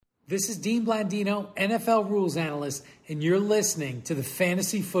This is Dean Blandino, NFL rules analyst, and you're listening to the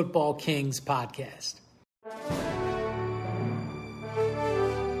Fantasy Football Kings podcast.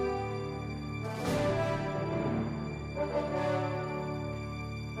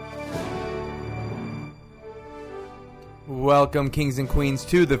 Welcome, Kings and Queens,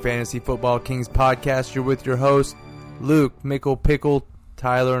 to the Fantasy Football Kings podcast. You're with your host, Luke, Mickle, Pickle,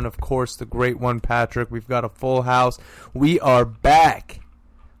 Tyler, and of course the great one, Patrick. We've got a full house. We are back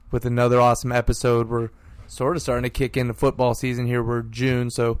with another awesome episode. We're sort of starting to kick into football season here. We're June,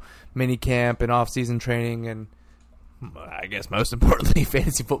 so mini camp and off-season training, and I guess most importantly,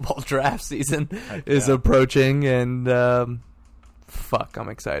 fantasy football draft season is approaching, and fuck, I'm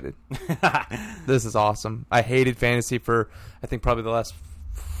excited. This is awesome. I hated fantasy for, I think, probably the last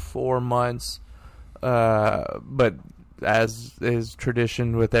 4 months, but as is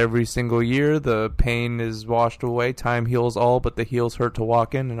tradition with every single year, the pain is washed away. Time heals all, but the heels hurt to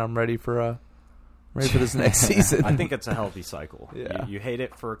walk in, and I'm ready for this next season. I think it's a healthy cycle. Yeah. You hate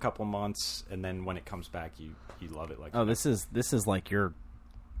it for a couple months, and then when it comes back, you love it. Like this is like your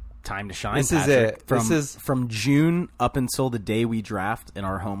time to shine. This Patrick. is it. From June up until the day we draft in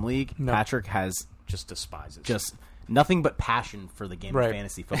our home league. No. Patrick has just despises just nothing but passion for the game of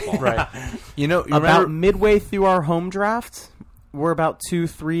fantasy football. Right. You remember, about midway through our home draft, we're about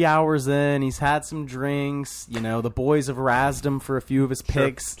 2-3 hours in. He's had some drinks. The boys have razzed him for a few of his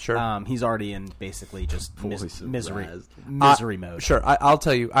picks. Sure. He's already in basically just misery mode. Sure. I'll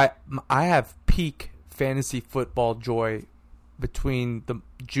tell you, I have peak fantasy football joy between the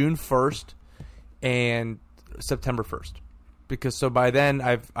June 1st and September 1st, because so by then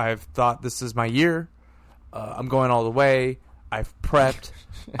I've thought this is my year. I'm going all the way. I've prepped.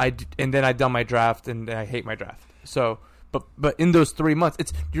 And then I've done my draft, and I hate my draft. So, but in those 3 months,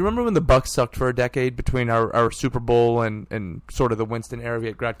 do you remember when the Bucs sucked for a decade between our Super Bowl and sort of the Winston era? We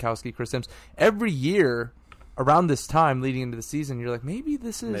had Gronkowski, Chris Sims. Every year around this time, leading into the season, you're like, maybe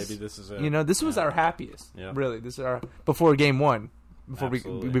this is it. This was our happiest. Yeah. Really, this is our before game one. Before we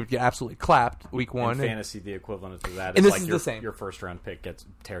would get absolutely clapped week one. In fantasy, the equivalent of that is like this is the same. Your first round pick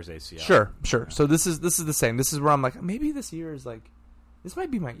tears ACL. Sure. So this is the same. This is where I'm like, maybe this year is like, this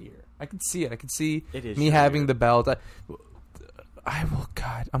might be my year. I can see it. I can see me having the belt. I will.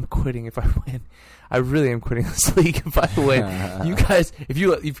 God, I'm quitting if I win. I really am quitting this league if I win. You guys, if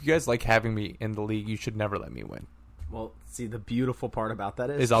you guys like having me in the league, you should never let me win. Well, see, the beautiful part about that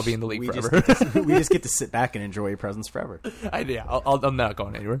is I'll be in the league forever. We just get to sit back and enjoy your presence forever. I'm not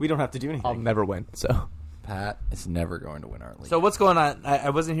going anywhere. We don't have to do anything. I'll never win. So Pat is never going to win our league. So what's going on?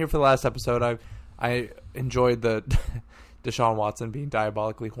 I wasn't here for the last episode. I enjoyed the Deshaun Watson being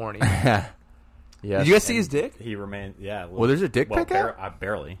diabolically horny. Yes. Did you guys see his dick? He remained. Yeah. Well, there's a dick pic out?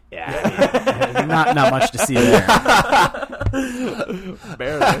 Barely. Yeah. not much to see there.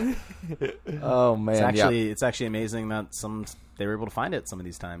 Barely. Oh man, it's actually amazing that they were able to find it some of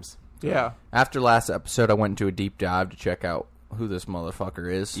these times. Yeah. After last episode, I went into a deep dive to check out who this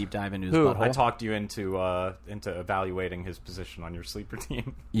motherfucker is. Deep dive into his butthole. I talked you into evaluating his position on your sleeper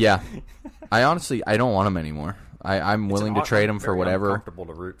team. Yeah. I don't want him anymore. I'm willing to trade him for whatever. Uncomfortable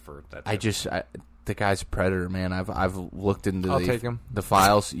to root for that. The guy's a predator, man. I've looked into take him. the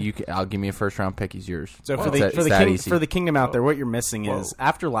files. I'll give me a first round pick. He's yours. So for the kingdom out there, what you're missing is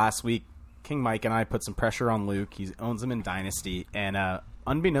after last week, King Mike and I put some pressure on Luke. He owns him in Dynasty, and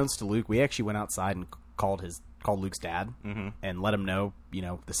unbeknownst to Luke, we actually went outside and called Luke's dad and let him know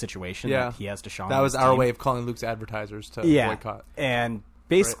the situation that he has Deshaun. That was our way of calling Luke's advertisers to boycott. And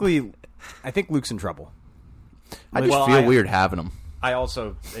basically, I think Luke's in trouble. I just feel weird having him. I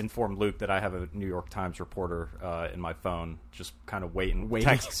also informed Luke that I have a New York Times reporter in my phone, just kind of waiting.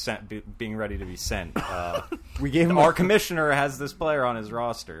 Text being ready to be sent. We gave him our commissioner has this player on his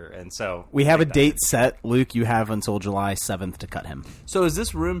roster, and so we have a date set. Luke, you have until July 7th to cut him. So is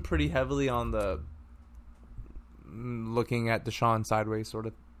this room pretty heavily on the looking at Deshaun sideways sort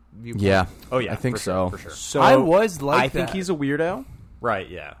of viewpoint? Yeah. Oh yeah, I think so. For sure. So I was like I think he's a weirdo. Right.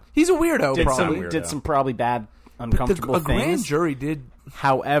 Yeah. He's a weirdo. Did some probably bad, uncomfortable a things. Grand jury did.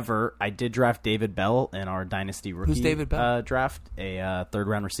 However, I did draft David Bell in our Dynasty rookie Who's David Bell? draft, a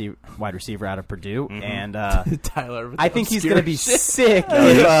third-round wide receiver out of Purdue, and Tyler. I think he's going to be sick.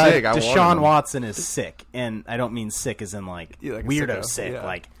 Deshaun Watson is sick, and I don't mean sick as in like weirdo sick,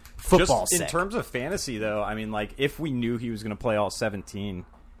 like football sick. sick. In terms of fantasy, though, I mean, like if we knew he was going to play all 17,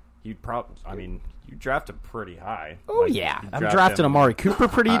 you'd probably. I mean, you drafted pretty high. Oh yeah, I'm drafting Amari Cooper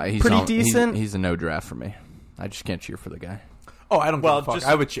pretty decent. He's a no draft for me. I just can't cheer for the guy. Oh, I don't give a fuck. just-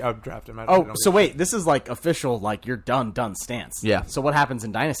 I would draft him. I Oh, don't so give a wait, this is like official, like you're done stance. Yeah. So what happens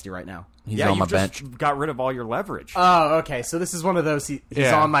in Dynasty right now? He's Yeah, on my you just bench. got rid of all your leverage. Oh, okay. So this is one of those. He's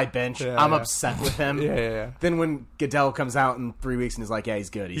Yeah. on my bench. Yeah, I'm yeah. upset with him. Yeah. Then when Goodell comes out in 3 weeks and is like, "Yeah, he's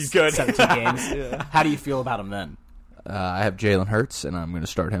good. He's good." 17 games." How do you feel about him then? I have Jalen Hurts, and I'm going to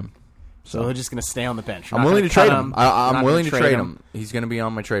start him. So they're just going to stay on the bench. I'm willing to trade him. I'm willing to trade him. He's going to be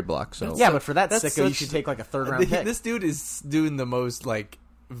on my trade block. So Yeah, but for that That's sicko, you such- should take like a third round pick. This dude is doing the most like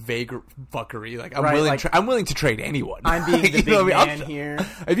vague fuckery. Like I'm Right, willing. like- I'm willing to trade anyone. I'm being Like, the you big know what I mean? man here.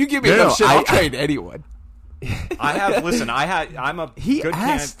 If you give me No, enough no, shit, I'll I- trade anyone. I'm a He good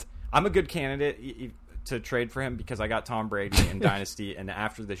asked- I'm a good candidate to trade for him because I got Tom Brady in Dynasty, and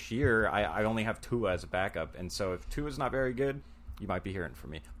after this year, I only have Tua as a backup, and so if Tua's not very good, you might be hearing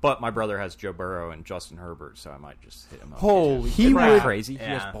from me. But my brother has Joe Burrow and Justin Herbert, so I might just hit him up. Holy He Isn't that would- crazy. He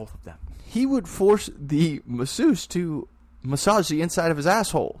Yeah. has both of them. he would force the masseuse to massage the inside of his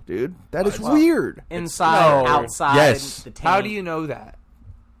asshole, dude. That is weird. Inside, No. outside. Yes. The How tank. do you know that?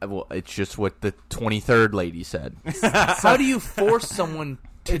 Well, it's just what the 23rd lady said. How do you force someone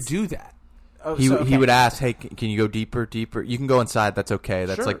to do that? Oh, He so, okay. he would ask, "Hey, can you go deeper? You can go inside. That's okay.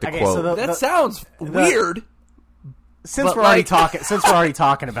 That's Sure. like the Okay, quote." so That sounds weird. Since But, we're already like- talking, since we're already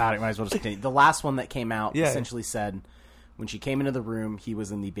talking about it, might as well just continue. The last one that came out Yeah. essentially said when she came into the room, he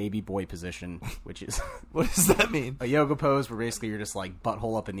was in the baby boy position, which is What does that mean? a yoga pose where basically you're just like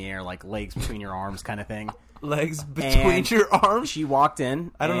butthole up in the air, like legs between your arms, kind of thing. Legs between And your arms? She walked in.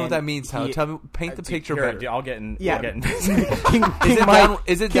 I don't know what and that means. How? he- Tell me. Paint the picture Here, better. I'll get in. Yeah. I'll get in. King it Mike, down-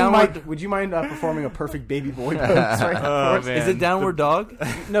 is it King downward- Mike, would you mind performing a perfect baby boy pose? Right now for us? Is it downward dog?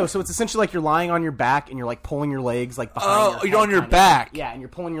 No, so it's essentially like you're lying on your back and you're like pulling your legs like behind. Oh, your you're head, on your kind of. back. Yeah, and you're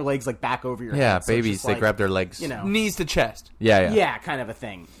pulling your legs like back over your yeah, head. So it's babies, just they like, grab their legs. you know, Knees to chest. Yeah. yeah, kind of a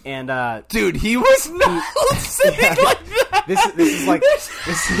thing. And Dude, he was not sitting like that. this is like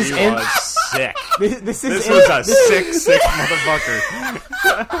this is He in, was sick. this is This in- was a sick motherfucker.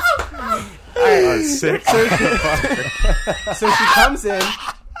 Sick motherfucker. So she comes in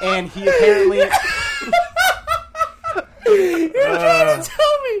and he apparently.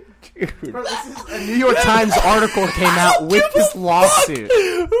 Tell me. Bro, this is a New York Times article came out with this lawsuit.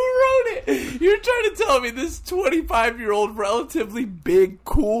 Who wrote it? You're trying to tell me this 25-year-old, relatively big,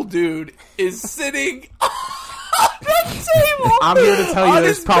 cool dude is sitting on that table. I'm here to tell you on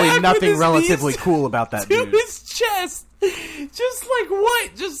there's his probably back with nothing his relatively knees cool about that to dude. his chest. Just like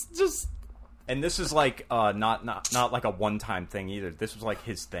what? Just. And this is like not like a one-time thing either. This was like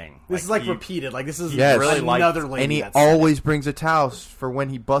his thing. This is like he- repeated. Like this is Yes. really another liked- lady. And he that said always brings a towel for when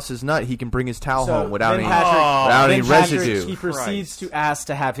he busts his nut. He can bring his towel So, home without Ben any Patrick- without Ben any Patrick, residue. He proceeds Christ. to ask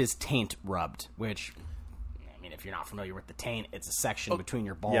to have his taint rubbed, which, I mean, if you're not familiar with the taint, it's a section between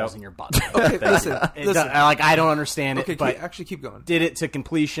your balls Yep. and your butt. Okay, listen. Like, I don't understand it, Okay, but actually keep going. did it to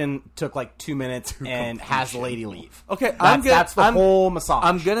completion, took like 2 minutes, and has the lady leave. Okay, That's the whole massage.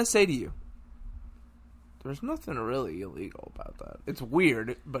 I'm gonna say to you, there's nothing really illegal about that. It's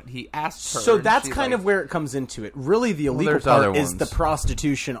weird, but he asked her. So and that's she, kind like- of where it comes into it. Really, the illegal there's part other is ones. the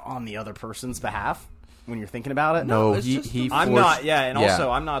prostitution on the other person's behalf. When you're thinking about it, No, it's he just he. I'm forced- not. Yeah, and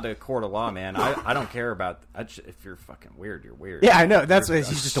also I'm not a court of law, man. I don't care about. If you're fucking weird, you're weird. Yeah, I know. That's he's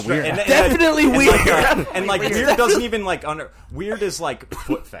just a weird. Definitely weird. And like weird doesn't even like under. Weird is like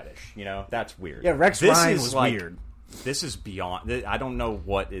foot fetish. You know, that's weird. Yeah, Rex This Ryan is was like- weird. This is beyond. I don't know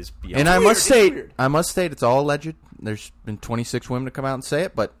what is beyond. And I weird, must it's state, weird. it's all alleged. There's been 26 women to come out and say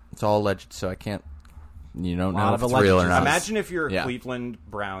it, but it's all alleged, so I can't. You don't know of if it's real or allegations. not. Imagine if you're a Yeah. Cleveland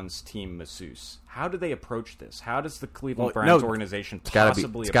Browns team masseuse. How do they approach this? How does the Cleveland Well, Browns no, organization gotta be-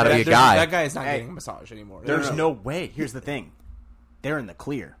 possibly? it's gotta be approach a guy. That guy is not Hey. getting a massage anymore. There's no way. Here's the thing: they're in the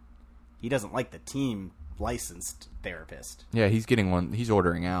clear. He doesn't like the team licensed therapist. Yeah, he's getting one. He's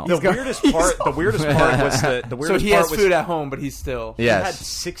ordering out. The weirdest part. The weirdest part was the So weirdest he part has was food at home, but he's still. he had Yes,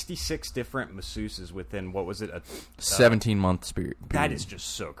 66 different masseuses within what was it? 17-month spirit. That is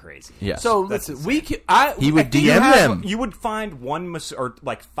just so crazy. Yes. So That's listen, insane. we can. I He would I think DM you have- them. You would find one or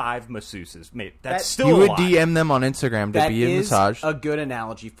like 5 masseuses. Maybe that's That- still you a would lot. DM them on Instagram to That be in is massage. a good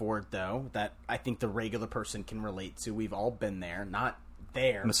analogy for it, though. That I think the regular person can relate to. We've all been there, not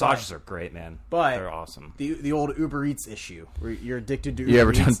there. Massages are great, man. but They're awesome. The old Uber Eats issue, where you're addicted to. You Uber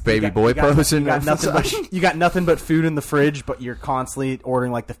ever done Eats. baby boy you got, pose in you got a nothing but massage? you got nothing but food in the fridge, but you're constantly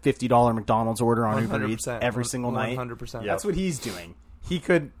ordering like the $50 McDonald's order on Uber Eats 100%, every single night. 100%. Yep. That's what he's doing. He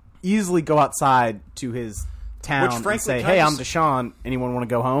could easily go outside to his town Which, frankly, and say, can I "Hey, I'm just- Deshaun. Anyone want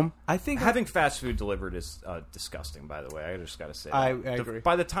to go home?" I think Having fast food delivered is disgusting. By the way, I just got to say. I that. agree.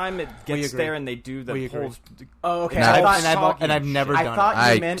 By the time it gets agree. there and they do We the agree. whole, Oh, okay. No. I And thought, I've never I done thought it.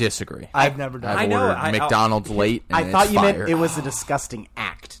 you I meant disagree. I've never done I've it. I know, ordered McDonald's late. And I thought it's you meant fire. it was a disgusting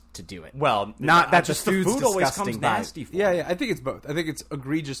act to do it. well, Not that just the the food's food always disgusting comes by- nasty. For Yeah, me. yeah, I think it's both. I think it's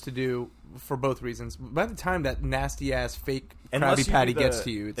egregious to do for both reasons. By the time that nasty ass fake Unless Krabby you do Patty the- gets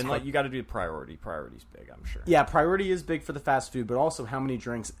to you, it's and fuck- you got to do priority. Priority's big, I'm sure. Yeah, priority is big for the fast food, but also how many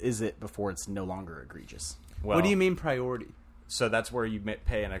drinks is it before it's no longer egregious? Well, What do you mean priority? So that's where you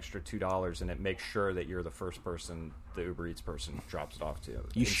pay an extra $2, and it makes sure that you're the first person the Uber Eats person drops it off to. You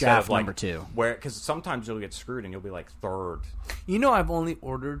Instead shaft of, like, number 2. Where because sometimes you'll get screwed and you'll be like third. You know, I've only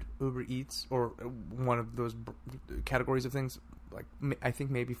ordered Uber Eats or one of those categories of things. Like I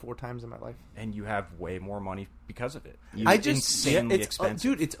think maybe 4 times in my life. And you have way more money because of it. I It's just insanely it's, expensive.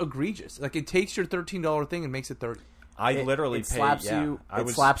 dude. It's egregious. Like it takes your $13 thing and makes it 30. I literally it pay. slaps Yeah, you. I It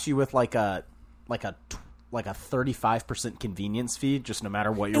was, slaps you with like a 35% convenience fee, just no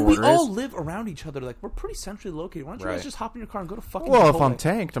matter what your And we order all is. live around each other. Like we're pretty centrally located. Why don't you guys Right. just hop in your car and go to fucking? Well, if Chipotle? I'm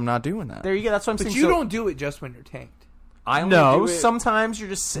tanked, I'm not doing that. There you go. That's what I'm but saying. you So- don't do it just when you're tanked. I only No, do it- sometimes you're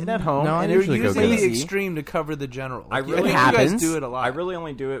just sitting at home. No, I and usually you're go Using get the it. extreme to cover the general. I Like, really- think It you guys happens. do it a lot. I really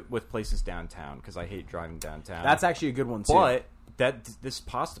only do it with places downtown because I hate driving downtown. That's actually a good one too. But this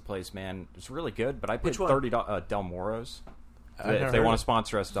pasta place, man, it's really good. But I paid Which one? $30 Del Moro's. I've never If they heard want of to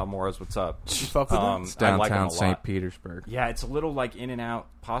sponsor us, Del Moro's, what's up? You fuck with them? It's I like them downtown a lot. St. Petersburg. Yeah, it's a little like In and Out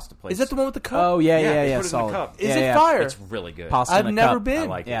pasta place. Is that the one with the cup? oh yeah, Yeah, yeah, they yeah. put it in a solid. cup. Is Yeah, it yeah. fire? It's really good. Pasta I've in a never cup. been. I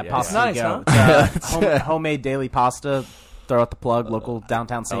like it. Yeah, Yeah, pasta. yeah. to go. Nice, Homemade daily pasta. Throw out the plug. Local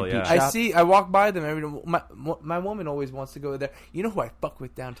downtown St. Hell yeah. Pete I shop. see. I walk by them every. My woman always wants to go there. You know who I fuck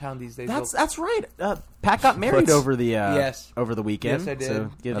with downtown these days? That's right. Pat got married What's- over the Yes. over the weekend. Yes, I did.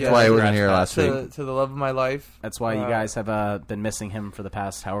 So give That's Yeah, why he wasn't congrats, here Pat. last week. to the love of my life. That's why you guys have been missing him for the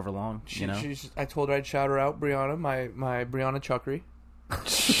past however long. She, You know. I told her I'd shout her out, Brianna, my Brianna Chuckery.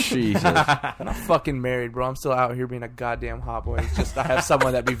 Jesus. I'm not fucking married, bro. I'm still out here being a goddamn hot boy. It's just I have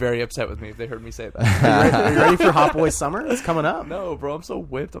someone that'd be very upset with me if they heard me say that. Are you ready for Hot Boy Summer? It's coming up. No, bro. I'm so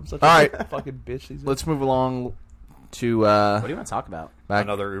whipped. I'm such All a right. fucking bitch. These Let's move along to What do you want to talk about? back,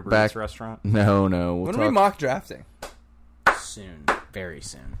 Another Uber back. Eats restaurant. No. when We'll are we talk. mock drafting? Soon, very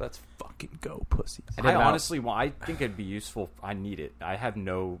soon. Let's fucking go, pussies. I did about- honestly, well, I think it'd be useful. I need it. I have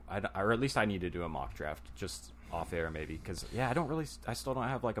no, or at least I need to do a mock draft just off air maybe because I still don't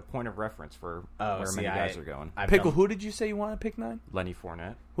have like a point of reference for where see, many guys are going. I've Pickle. done- Who did you say you want to pick 9? Lenny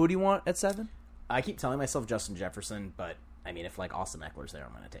Fournette. Who do you want at 7? I keep telling myself Justin Jefferson, but I mean, if like Austin Eckler's there,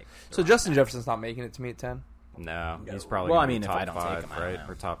 I'm going to take. So Justin Jefferson's not making it to me at 10. No, he's probably Well, gonna I mean, be if top I don't take 5, him, I don't right,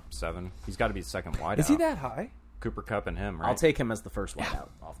 know. or top 7. He's got to be the second wideout. Is he that high? Cooper Kupp and him, right? I'll take him as the first wideout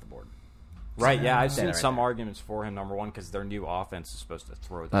off the board. Right, yeah, I've Say seen that right some there. arguments for him. Number one, because their new offense is supposed to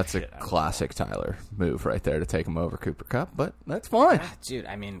throw the That's a shit out. classic Tyler move right there to take him over Cooper Kupp, but that's fine. Dude,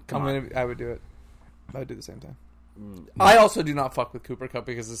 I mean, come on. I would do it. I would do the same time. I also do not fuck with Cooper Kupp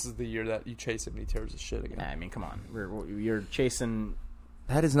because this is the year that you chase him and he tears his shit again. I mean, come on. You're chasing.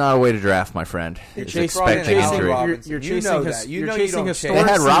 That is not a way to draft, my friend. You're It's chasing- expecting Allen injury. Robinson. You're You chasing know his- that. You you're know you chasing don't his chase. They had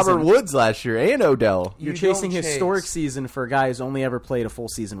historic Robert season. Woods last year and Odell. You're You chasing don't historic chase. season for a guy who's only ever played a full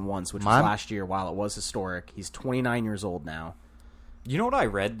season once, which was Mine- last year. While it was historic, he's 29 years old now. You know what I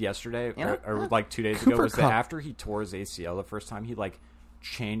read yesterday, Yeah. or like 2 days Cooper ago, was that Kupp. after he tore his ACL the first time, he like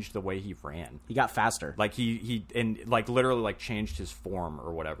changed the way he ran. He got faster. Like he and like literally like changed his form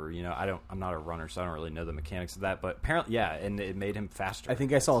or whatever. You know, I'm not a runner, so I don't really know the mechanics of that. But apparently, yeah, and it made him faster. I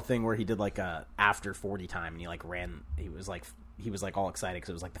think I saw a thing where he did like a after 40 time, and he like ran. He was like all excited because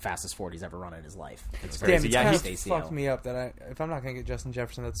it was like the fastest 40 he's ever run in his life. It's Damn, crazy. it's Yeah, kind he's of fucked me up that if I'm not going to get Justin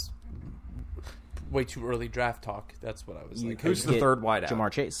Jefferson, that's way too early draft talk. That's what I was like. Who's the get third wideout?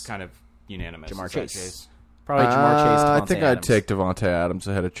 Jamar Chase. Kind of unanimous. Jamar Is that Chase. Probably Jamar Chase. I Devontae think Adams. I'd take Devontae Adams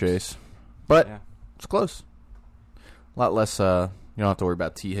ahead of Chase, but Yeah. it's close. A lot less. You don't have to worry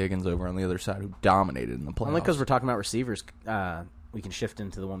about T. Higgins over on the other side, who dominated in the playoffs. Only because we're talking about receivers, we can shift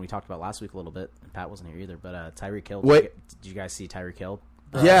into the one we talked about last week a little bit. Pat wasn't here either, but Tyreek Hill. Wait. Did you guys see Tyreek Hill?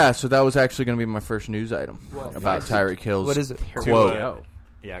 Yeah, so that was actually going to be my first news item about Tyreek Hill's What is it? quote. Go.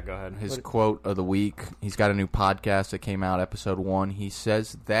 Yeah, go ahead. His quote of the week. He's got a new podcast that came out, episode 1. He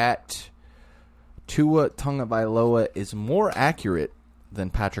says that Tua Tagovailoa is more accurate than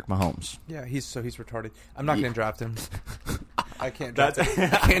Patrick Mahomes. Yeah, he's retarded. I'm not going to draft him. I can't draft him.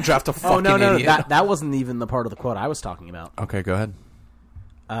 I can't draft a fucking Oh no, idiot. that wasn't even the part of the quote I was talking about. Okay, go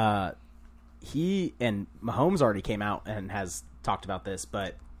ahead. He and Mahomes already came out and has talked about this,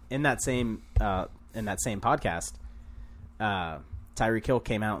 but in that same podcast, Tyreek Tyreek Hill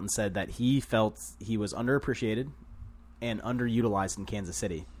came out and said that he felt he was underappreciated and underutilized in Kansas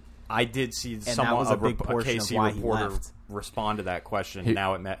City. I did see that someone, was a big portion of KC why he reporter left. respond to that question.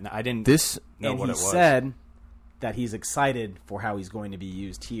 Now it met. I didn't know And what he it was. said that he's excited for how he's going to be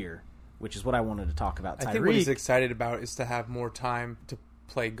used here, which is what I wanted to talk about. I think what he's Tyreek, excited about is to have more time to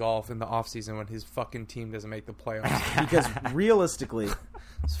play golf in the offseason when his fucking team doesn't make the playoffs. because realistically, what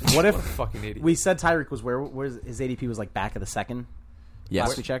if What a fucking idiot. we said Tyreek was where his ADP was like back of the second? Yes.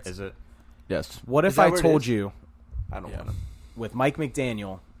 Last we checked. Is it? Yes. What Is if that I where it told is? you I don't want him. with Mike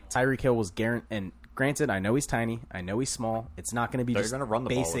McDaniel, Tyreek Hill was guaranteed? And granted, I know he's tiny, I know he's small. It's not going to be They're just gonna run the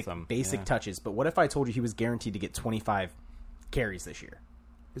ball basic with him. basic Yeah. touches. But what if I told you he was guaranteed to get 25 carries this year?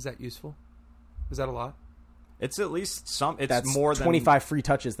 Is that useful? Is that a lot? It's at least some. It's That's more than 25 free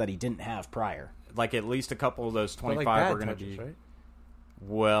touches that he didn't have prior. Like at least a couple of those But 25 bad are going to touches, be. right?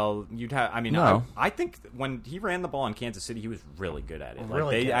 Well, you'd have. I mean, No. I think when he ran the ball in Kansas City, he was really good at it. Like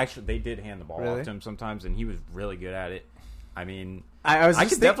Really good. they did hand the ball Really? off to him sometimes, and he was really good at it. I mean, I was I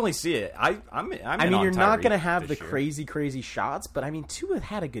just could think- definitely see it. I'm I in mean, on you're not Tyreek going to have the this year. crazy shots, but I mean, Tua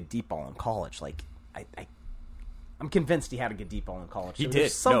had a good deep ball in college. Like, I'm convinced he had a good deep ball in college. He So did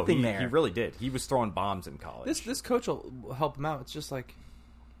there's something he, there. He really did. He was throwing bombs in college. This coach will help him out. It's just like,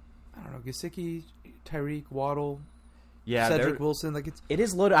 I don't know, Gesicki, Tyreek, Waddle, yeah, Cedric they're- Wilson. Like it's It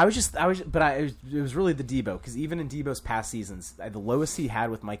is loaded. It was really the Debo, because even in Debo's past seasons, the lowest he had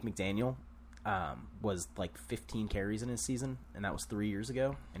with Mike McDaniel was like 15 carries in his season, and that was 3 years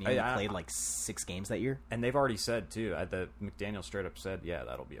ago. And he only I- played like 6 games that year. And they've already said too. The McDaniel straight up said, "Yeah,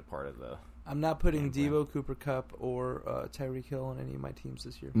 that'll be a part of the." I'm not putting Game Debo, Cooper Cup, or Tyreek Hill on any of my teams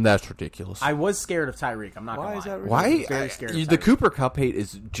this year. That's ridiculous. I was scared of Tyreek. I'm not Why gonna is lie. that Why? ridiculous? Very scared of The Tyreek. Cooper Cup hate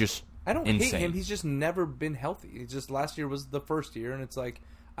is just I don't insane. hate him. He's just never been healthy. It's just last year was the first year, and it's like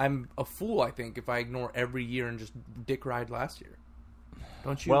I'm a fool. I think if I ignore every year and just dick ride last year,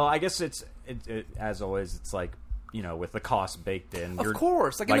 don't you? Well, I guess it's as always. It's like with the cost baked in. of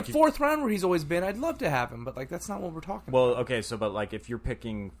course, like in like the you- fourth round where he's always been, I'd love to have him, but like that's not what we're talking Well, about. okay, so but like if you're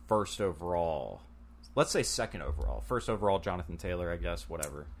picking first overall, let's say second overall, first overall, Jonathan Taylor, I guess,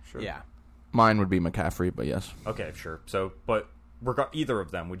 whatever. Sure. Yeah. Mine would be McCaffrey, but yes. Okay, sure. So, but either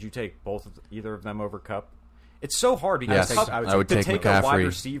of them, would you take either of them over Cup? It's so hard because Yes, Cup, I would to take take a wide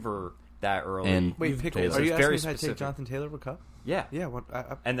recivers that early. And- Wait, pick. Taylor. Are you It's asking very me if I take specific. Jonathan Taylor for Cup? yeah, Yeah. What?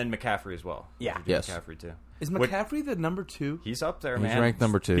 and then McCaffrey as well. Yeah. Would you do Yes. McCaffrey too. Is Would- McCaffrey the number 2? He's up there, He's man. ranked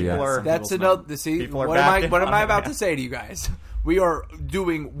number 2, People yeah. are- That's People's another. See, People are what am I? backing What am I on about him. to say to you guys? We are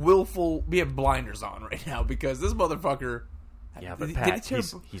doing willful. We have blinders on right now because this motherfucker. Yeah, but did Pat, he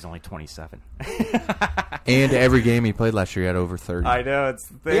tear- he's only 27. And every game he played last year, he had over 30. I know it's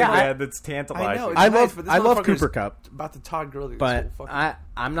the thing, Yeah, man. That's tantalizing. I know. It's I nice, love but this I love motherfucker's Cooper Cup, About the Todd Gurley, but this whole fucking-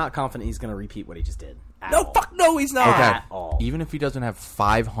 I'm not confident he's going to repeat what he just did. at no, all. fuck no, he's not. Okay. At all. Even if he doesn't have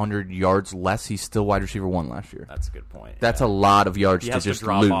 500 yards less, he's still wide receiver 1 last year. That's a good point. That's a lot of yards He to has just to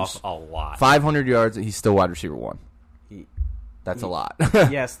drop lose. off a lot. 500 yards, he's still wide receiver 1. He- That's a lot.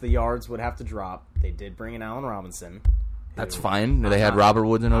 yes, the yards would have to drop. They did bring in Allen Robinson. That's who- fine. They had I'm- Robert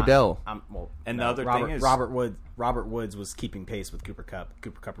Woods and Odell. And the other Robert, thing is- Robert Woods was keeping pace with Cooper Cup.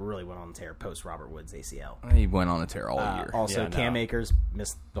 Cooper Cup really went on tear post Robert Woods ACL. He went on a tear all year. Also, Yeah, Cam no. Akers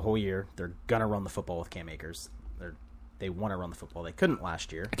missed the whole year. They're gonna run the football with Cam Akers. They want to run the football. They couldn't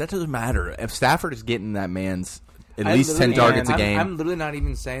last year. That doesn't matter. If Stafford is getting that man's at I least 10 literally- targets a I'm- game, I'm literally not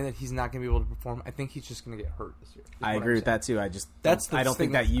even saying that he's not going to be able to perform. I think he's just going to get hurt this year. is I what agree I'm with saying. that too. I just That's the I don't think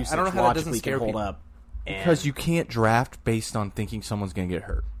thing. that usage I don't know how that doesn't logically scare can hold people. up. because you can't draft based on thinking someone's going to get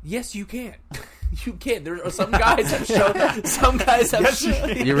hurt. Yes, you can. You can. There are some guys have shown. Some guys have.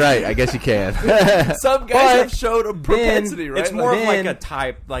 shown, You're right. I guess you can. some guys But have showed a propensity, right? It's more of like Then- a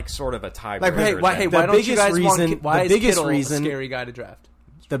tie, like sort of a tie. like, hey, why The don't you biggest guys want? reason- Why the is biggest Kittle reason- a scary guy to draft?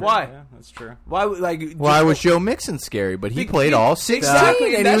 The- Why? Yeah, that's true. Why? Like, Why was Joe Mixon scary? But he Big- played all 16,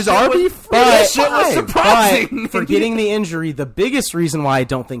 Exactly, and that he was shit was- RB5. that shit was surprising. But forgetting the injury, the biggest reason why I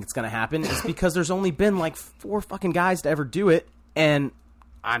don't think it's going to happen is because there's only been like 4 fucking guys to ever do it, and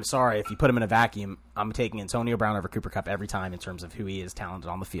I'm sorry if you put him in a vacuum. I'm taking Antonio Brown over Cooper Kupp every time in terms of who he is talented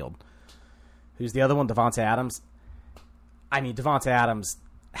on the field. Who's the other one? Devontae Adams. I mean, Devontae Adams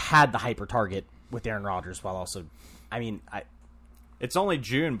had the hyper target with Aaron Rodgers, while also, It's only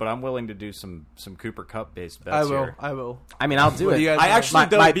June, but I'm willing to do some Cooper Cup based bets I will. here. I will. I'll do What it. do you guys I know? actually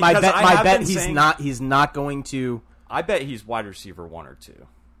don't my because bet, I my have bet been he's saying- not going to. I bet he's wide receiver 1 or 2.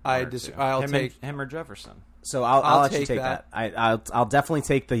 I'll him take. him or Jefferson. So I'll actually take take that. I'll definitely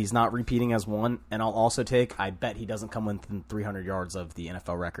take that he's not repeating as 1, and I'll also take. I bet he doesn't come within 300 yards of the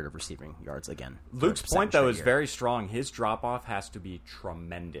NFL record of receiving yards again. for Luke's a second point though straight is year. very strong. His drop off has to be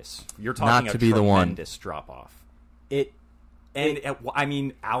tremendous. You're talking Not a to be the one. tremendous drop off. It And I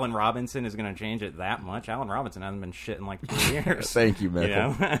mean, Allen Robinson is going to change it that much. Allen Robinson hasn't been shit in like 3 years. Thank you, Michael. You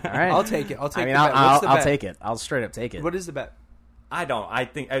know? All right. I'll take it. I'll take I mean, the bet. What's the I'll bet? take it. I'll straight up take it. What is the bet? I don't. I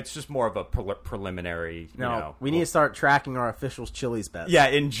think it's just more of a preliminary. No, we need to start tracking our officials' Chili's bets. Yeah,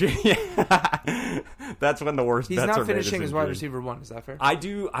 in June. That's when the worst He's bets not are made, finishing is as in wide June. receiver 1. Is that fair?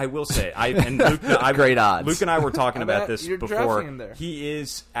 I will say. Luke, Great odds. Luke and I were talking about this You're before. drafting him there. He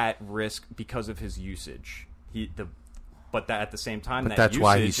is at risk because of his usage. But at the same time, But that that's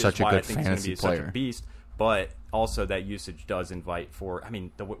why usage he's such is a why good I think he's gonna fantasy be such player. a beast. But also that usage does invite for. I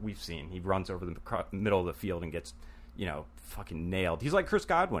mean, what we've seen, he runs over the middle of the field and gets, fucking nailed. He's like Chris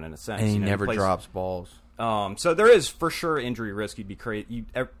Godwin in a sense. And he he never plays, drops balls. So there is for sure injury risk. You'd be crazy.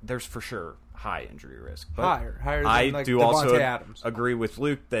 There's for sure high injury risk. But Higher than I like do Devontae also Adams. agree with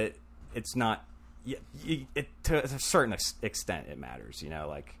Luke that it's not. To a certain extent, it matters.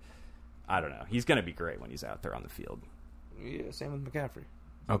 Like I don't know. He's going to be great when he's out there on the field. Yeah, same with McCaffrey.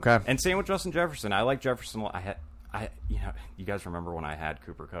 Okay. And same with Justin Jefferson. I like Jefferson. You guys remember when I had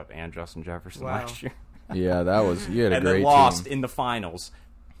Cooper Kupp and Justin Jefferson Wow. last year, Yeah, you had a and great then lost team. in the finals.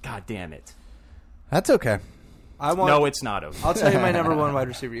 God damn it! That's okay. No, it's not over. I'll tell you my number 1 wide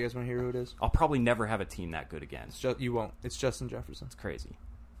receiver. You guys want to hear who it is? I'll probably never have a team that good again. You won't. It's Justin Jefferson. It's crazy.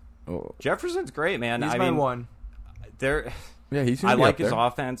 Oh. Jefferson's great, man. He's I my mean, 1. Yeah, he's. I like his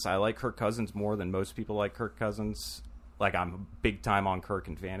offense. I like Kirk Cousins more than most people like Kirk Cousins. Like I'm big time on Kirk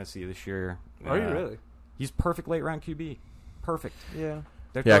in fantasy this year. Are you really? He's perfect late round QB. Perfect. Yeah.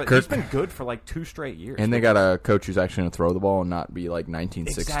 Yeah, He's been good for like 2 straight years. And they got a coach who's actually going to throw the ball and not be like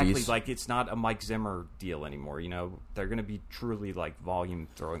 1960s. Exactly. Like it's not a Mike Zimmer deal anymore. They're going to be truly like volume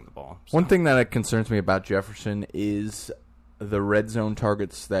throwing the ball. So. One thing that concerns me about Jefferson is the red zone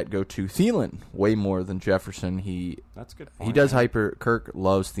targets that go to Thielen way more than Jefferson. That's a good. He Point, does man. Kirk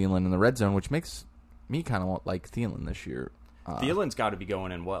loves Thielen in the red zone, which makes me kind of like Thielen this year. Thielen's got to be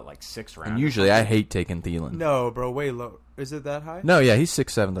going in what, like 6th round? And usually I hate taking Thielen. No, bro, way low. Is it that high? No, yeah, he's 6th,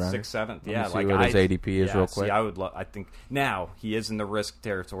 7th round. 6th, 7th. Let me Yeah, see like what his ADP is real quick. See, I would. I think now he is in the risk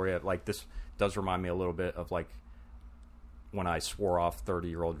territory. Like this does remind me a little bit of like when I swore off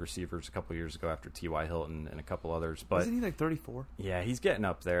 30-year-old receivers a couple years ago after T.Y. Hilton and a couple others. But Isn't he like 34? yeah, he's getting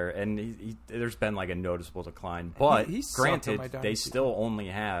up there, and there's been like a noticeable decline. But He sucked granted, on my they dynasty. still only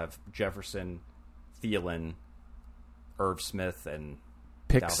have Jefferson, Thielen, Irv Smith, and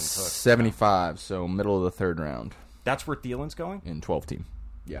Pick Dalvin Cook. 75, so middle of the 3rd round That's where Thielen's going. in 12 team.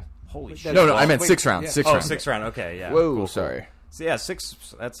 Yeah. Holy Wait, shit! No, I meant Wait, 6th round. yeah. 6th Oh, round. 6th round. Okay, yeah. Whoa, Cool. sorry. So yeah,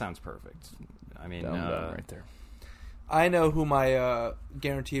 6. That sounds perfect. I mean, Dumb right there. I know who my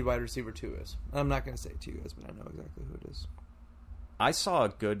guaranteed wide receiver 2 is. I'm not going to say it to you guys, but I know exactly who it is. I saw a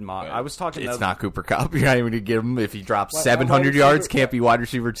good mock. I was talking. It's to, not Cooper Kupp. You're not even going to get him if he drops What, 700 wide yards. receiver? Can't be wide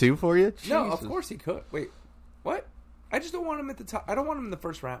receiver 2 for you? No, of Jesus. course he could. Wait, what? I just don't want him at the top. I don't want him in the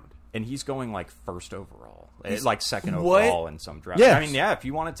first round. and he's going like 1st overall, He's- like 2nd what? overall in some draft. Yes. I mean, yeah. If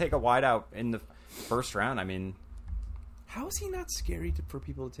you want to take a wideout in the 1st round, I mean, How is he not scary for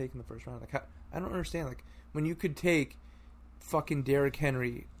people to take in the first round? Like, I don't understand. Like, when you could take fucking Derrick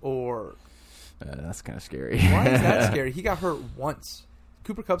Henry or That's kind of scary. why is that scary? He got hurt once.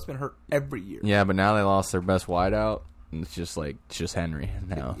 Cooper Kupp's been hurt every year. Yeah, but now they lost their best wideout. And it's just Henry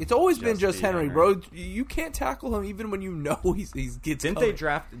now. It's always been Just just the Henry, Henry. bro. You can't tackle him even when you know he gets. didn't covered. they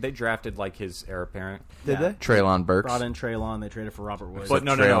draft? They drafted like his heir apparent. Did they? Traylon Burks. Brought in Traylon. They traded for Robert Woods. But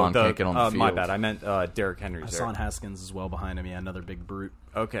no. Treylon can't get on the My field. bad. I meant Derrick Henry's heir. Hassan Haskins is well behind him. Yeah, another big brute.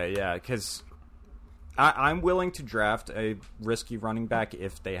 Okay, yeah, because I'm willing to draft a risky running back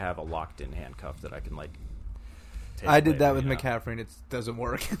if they have a locked-in handcuff that I can like. Take I did later, that with you know? McCaffrey, and it doesn't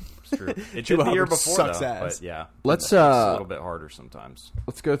work. It's true. It Drew did the year Hopkins before, sucks though, ass. but yeah, Let's, it's a little bit harder sometimes.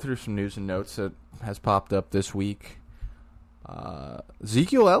 Let's go through some news and notes that has popped up this week.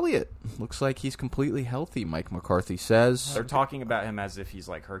 Ezekiel Elliott looks like he's completely healthy, Mike McCarthy says. They're talking about him as if he's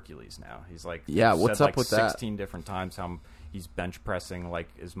like Hercules now. He's like, Yeah, said, what's up like with that? 16 different times how he's bench pressing like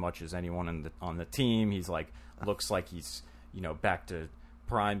as much as anyone on the team. He's like looks like he's back to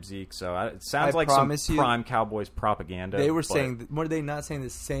prime Zeke. So it sounds I like some promise you, prime Cowboys propaganda. They were but- saying, were they not saying the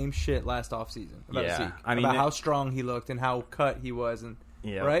same shit last offseason about Yeah. Zeke? I mean, about how strong he looked and how cut he was, and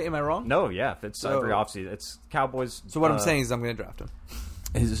Yeah. right? Am I wrong? No, yeah, it's So- every offseason. It's Cowboys. So what I'm saying is, I'm going to draft him.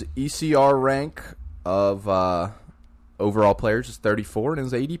 His ECR rank of overall players is 34, and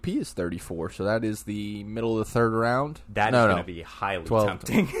his ADP is 34. So that is the middle of the 3rd round. that is no, going no. to be highly 12.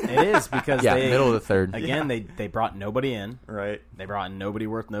 tempting, It is because Yeah, they, middle of the 3rd. Again, they brought nobody in. right? They brought in nobody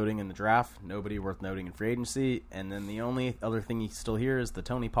worth noting in the draft, nobody worth noting in free agency, and then the only other thing you still hear is the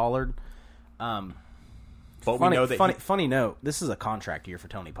Tony Pollard. But Funny, we know that funny note. This is a contract year for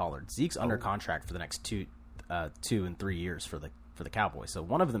Tony Pollard. Zeke's under contract for the next 2 2 and 3 years for the Cowboys. So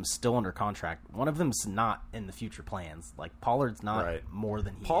one of them's still under contract. One of them's not in the future plans. Like Pollard's not more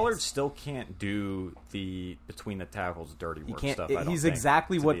than he Pollard is. still can't do the between the tackles dirty work He can't. stuff. I don't He's think,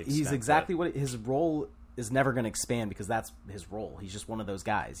 exactly to what the he's extent exactly that- what his role is never going to expand because that's his role. He's just one of those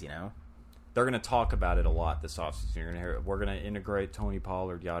guys, you know. They're going to talk about it a lot this offseason. You're going to hear we're going to integrate Tony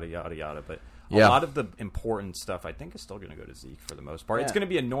Pollard, yada yada yada. But a lot of the important stuff, I think, is still going to go to Zeke for the most part. Yeah. It's going to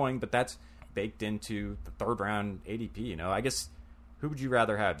be annoying, but that's baked into the third round ADP. You know, I guess who would you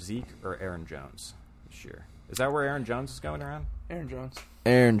rather have, Zeke or Aaron Jones this year? Is that where Aaron Jones is going around? Aaron Jones.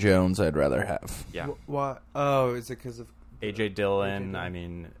 Aaron Jones, I'd rather have. Yeah, Why? Oh, is it because of AJ Dillon. Dillon. I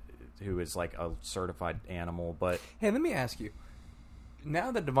mean, who is like a certified animal, but Hey, let me ask you.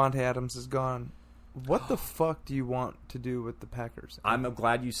 Now that Devontae Adams is gone, what the fuck do you want to do with the Packers? I'm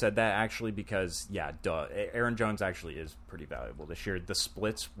glad you said that actually because Aaron Jones actually is pretty valuable this year. The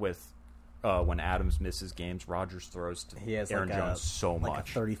splits with when Adams misses games, Rodgers throws to He has Aaron like Jones so like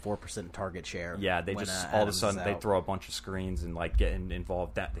much. a 34% target share. Yeah, they when, just all of a Adams is sudden they out. throw a bunch of screens and like get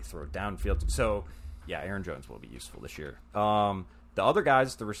involved. That they throw downfield. So yeah, Aaron Jones will be useful this year. The other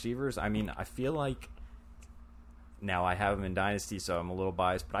guys, the receivers. I mean, I feel like now I have him in Dynasty, so I'm a little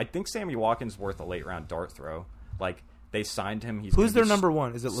biased. But I think Sammy Watkins worth a late round dart throw. Like they signed him. He's Who's gonna their be number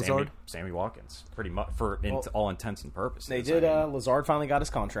one? Is it Lazard? Sammy Watkins, pretty much all intents and purposes. They did. I mean, Lazard finally got his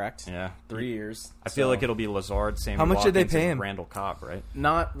contract. yeah, 3 years. I feel So, like it'll be Lazard, Sammy. How much did they Watkins, pay and him? Randall Cobb, right?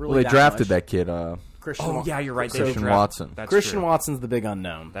 not really. Well, they that drafted much. that kid, Christian. Oh yeah, you're right. They Christian drafted- Watson. That's Christian true. Watson's the big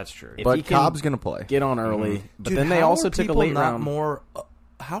unknown. That's true. If but he can Cobb's going to play. get on early, but Dude, then they how also are took a people late not round. more.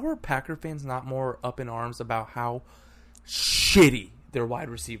 How are Packer fans not more up in arms about how shitty their wide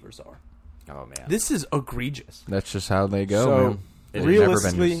receivers are? Oh man, This is egregious. That's just how they go, So man. They've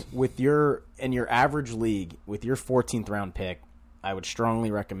realistically, never been- with your average league, with your 14th round pick, I would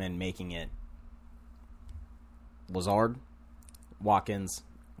strongly recommend making it Lazard, Watkins,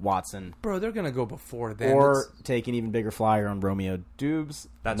 Watson, Bro, they're going to go before then. or It's- take an even bigger flyer on Romeo Dubes.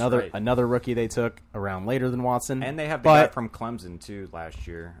 That's another right. another rookie they took around later than Watson, and they have the guy but from Clemson too last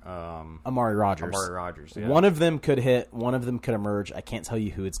year. Amari Rodgers. Amari Rodgers. Yeah. One of them could hit. One of them could emerge. I can't tell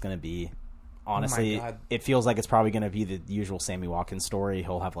you who it's going to be. Honestly, God. it feels like it's probably going to be the usual Sammy Watkins story.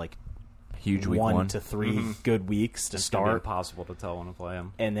 He'll have like huge week 1 one. to 3 good weeks to it's gonna be start, impossible to tell when to play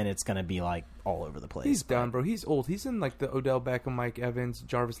him. and then it's going to be like all over the place. He's done, bro. He's old. He's in like the Odell Beckham, Mike Evans,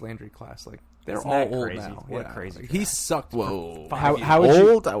 Jarvis Landry class. Like they're Isn't all that old crazy? now. What a Yeah. crazy Like, he guy. sucked. Whoa. How would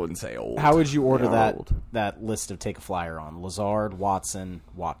you Old? I wouldn't say old. how would you order They are that old. that list of take a flyer on Lazard, Watson,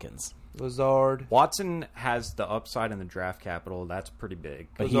 Watkins? Lazard. Watson has the upside in the draft capital. That's pretty big.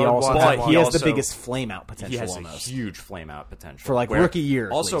 But he Lazard, also Watson, has, he has the also- biggest flame out He potential has almost. a huge flame out potential For, like, Where- rookie year,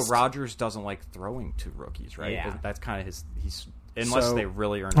 at Also, least. Rodgers doesn't like throwing to rookies, right? Yeah. That's kind of his. Unless So- they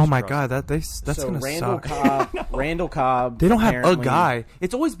really earn. Oh his my trust. god, that's so gonna Randall suck. Cobb, Randall Cobb. They don't have a apparently- guy.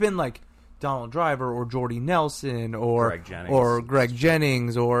 It's always been like Donald Driver or Jordy Nelson or Greg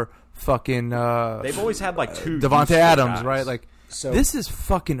Jennings. or fucking They've always had like two Devontae useful Adams, guys. right? Like So- this is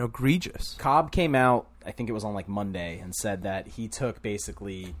fucking egregious. Cobb came out, I think it was on like Monday, and said that he took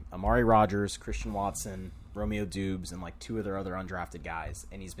basically Amari Rodgers, Christian Watson, Romeo Dubes, and like 2 of their other undrafted guys,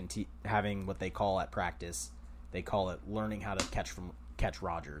 and he's been having what they call at practice, they call it learning how to catch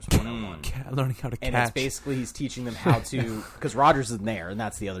Rodgers 101. Learning how to And catch. it's basically he's teaching them how to, because Rodgers isn't there, and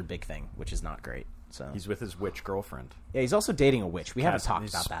that's the other big thing, which is not great. So He's with his witch girlfriend. yeah, he's also dating a witch. We haven't talked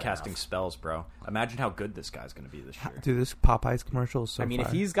He's about that casting enough. spells, bro. Imagine how good this guy's going to be this year. Dude, this Popeyes commercial is so I mean, if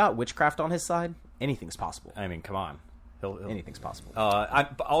fire. he's got witchcraft on his side, anything's possible. I mean, come on. He'll Anything's possible.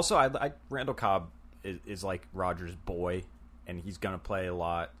 but also, I Randall Cobb is like Rodgers' boy, and he's going to play a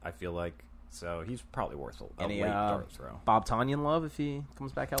lot. I feel like so he's probably worth a Any late dart throw. Bob Tonyan love if he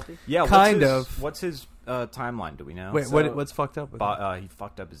comes back healthy? Yeah, Kind of. What's his timeline? Do we know? Wait, what's fucked up with him? He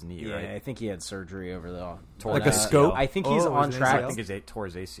fucked up his knee, Yeah, right? I think he had surgery over the Like a scope? I think he's Oh, on is it track. I think he tore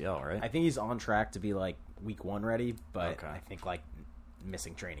his ACL, right? I think he's on track to be like week 1 ready, but Okay. I think like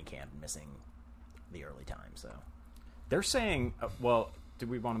missing training camp, missing the early time. So They're saying, well, do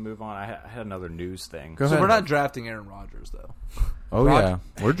we want to move on? I had another news thing. Go So ahead. we're not drafting Aaron Rodgers though. Oh, yeah.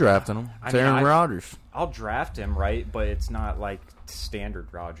 We're drafting him. I It's mean, Aaron I- Rodgers. I'll draft him, right? But it's not like standard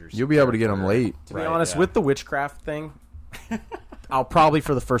Rodgers. You'll be able to get him territory. late. to be honest, with the witchcraft thing, I'll probably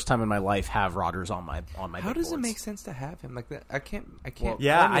for the first time in my life have Rodgers on my How big does it boards. make sense to have him like that? I can't.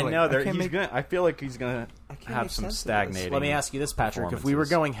 yeah, I formulate. know. can't make- I feel like he's gonna can't have make some sense of this. stagnating. Let me ask you this, Patrick: if we were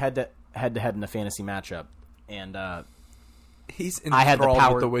performances. going head to head in a fantasy matchup, and He's I had the enthralled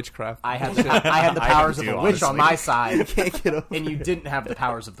power- with the witchcraft. I had the powers of do, the witch on honestly. my side, can't get over and you didn't have the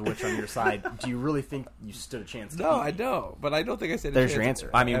powers of the witch on your side. Do you really think you stood a chance? To No, beat I me? don't. But I don't think I said. There's a your chance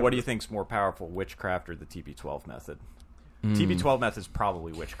answer. I mean, what ever. do you think's more powerful, witchcraft or the TB12 method? TB12 method is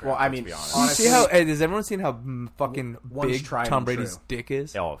probably witchcraft. Well, I let's mean, be honest. You honestly- see how? Hey, has everyone seen how fucking One's big tried Tom and Brady's true. dick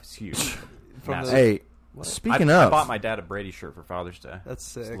is? Oh, it's huge. From Massive. the- Hey, What? speaking I of, bought my dad a Brady shirt for Father's Day. That's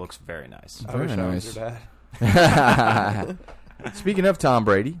sick. It looks very nice. I wish Very I was nice. your dad. speaking of Tom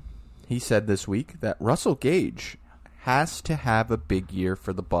Brady, he said this week that Russell Gage has to have a big year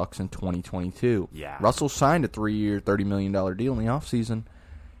for the Bucs in 2022. Yeah. Russell signed a 3-year, $30 million deal in the offseason,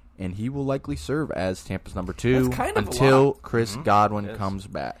 and he will likely serve as Tampa's number 2 That's kind of a until lot. Chris Godwin It is. comes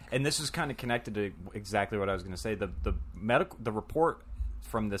back. And this is kind of connected to exactly what I was going to say. The report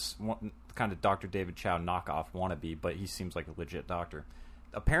from this one, kind of Dr. David Chow knockoff wannabe, but he seems like a legit doctor.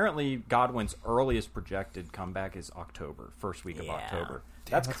 Apparently, Godwin's earliest projected comeback is October, first week of October.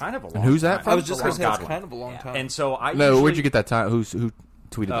 That's kind of a long who's that time. from? I was just going Chris to say it's Godwin. kind of a long time. And so I No, usually, where'd you get that time? Who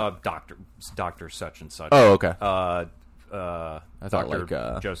tweeted that? Doctor such and such. Oh, okay. I thought,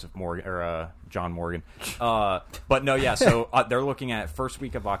 Dr. like, Joseph Morgan or John Morgan. But no, yeah. So they're looking at first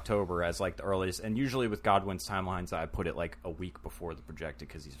week of October as like the earliest, and usually with Godwin's timelines, I put it like a week before the projected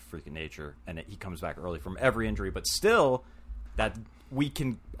because he's a freak of nature, and he comes back early from every injury. But still, that we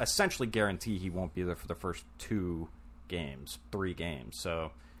can essentially guarantee he won't be there for the first 3 games.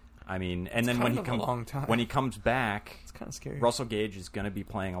 So, I mean, and then when kind of a long time. when he comes back, it's kind of scary. Russell Gage is going to be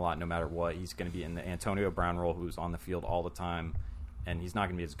playing a lot no matter what. He's going to be in the Antonio Brown role, who's on the field all the time, and he's not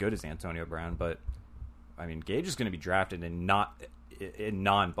going to be as good as Antonio Brown. But I mean, Gage is going to be drafted in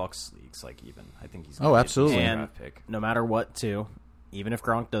non-Bucks leagues, like even I think he's gonna be a absolutely. decent And draft pick. no matter what, too, even if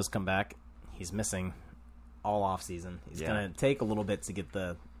Gronk does come back, he's missing all off season. He's Yeah. going to take a little bit to get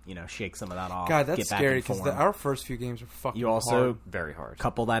the shake some of that off. God, that's get back scary in because form. our first few games are fucking. You also hard. Very hard.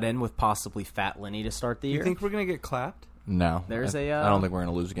 couple that in with possibly Fat Lenny to start the year. You think we're gonna get clapped? No. There's I a, don't think we're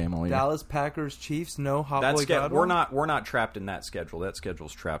going to lose a game all year. Dallas Packers Chiefs, no hot boy That's Godwin? we're not trapped in that schedule. That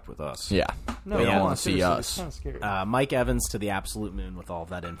schedule's trapped with us. Yeah. No, they don't yeah, want to see seriously, us. It's kind of scary. Mike Evans to the absolute moon with all of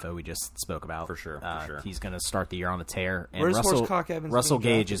that info we just spoke about. For sure. He's going to start the year on a tear. And Where's Russell, Horsecock Evans Russell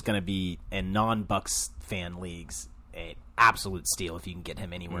being Gage drafted? is going to be, in non-Bucks fan leagues, an absolute steal if you can get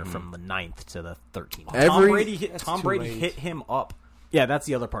him anywhere from the 9th to the 13th. That's Tom too Brady late. hit him up Yeah, that's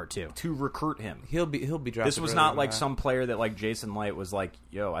the other part, too. to recruit him. He'll be drafted. This was earlier not than like that. some player that like Jason Light was like,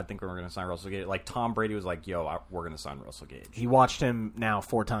 "Yo, I think we're going to sign Russell Gage." Like Tom Brady was like, "Yo, we're going to sign Russell Gage." He watched him now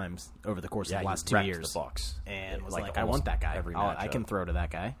 4 times over the course of he the last 2 wrecked years. the Bucs. And was Like, like, I almost want that guy. every I matchup. can throw to that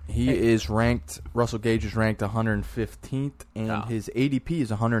guy. He is ranked. Russell Gage is ranked 115th, and his ADP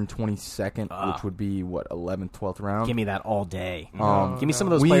is 122nd, which would be what 11th, 12th round. Give me that all day. Um, Give me some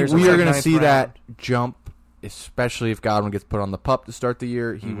of those we players. we that are like going to ninth see round. that jump, especially if Godwin gets put on the pup to start the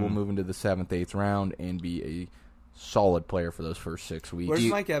year. He will move into the 7th, 8th round and be a solid player for those first 6 weeks. Where's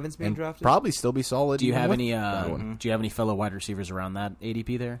Mike Evans being and drafted? probably still be solid. Do you even have with any? Godwin. Do you have any fellow wide receivers around that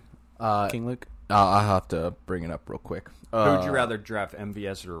ADP there, King Luke? I'll have to bring it up real quick. Who would you rather draft,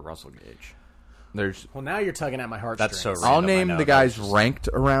 MVS or Russell Gage? There's. Well, now you're tugging at my heartstrings. That's so random. I'll I name know, the that guys was just- ranked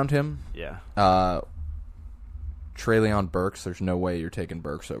around him. Yeah. Treylon Burks. There's no way you're taking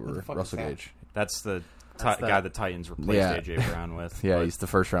Burks over the fuck Russell is that? Gage. That's the That's guy the Titans replaced Yeah. AJ Brown with. Yeah, But he's the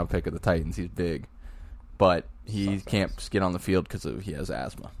first round pick of the Titans. He's big, but he can't get on the field because he has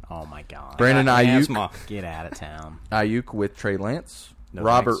asthma. Oh my god! Brandon Ayuk, asthma. Get out of town. Ayuk with Trey Lance, No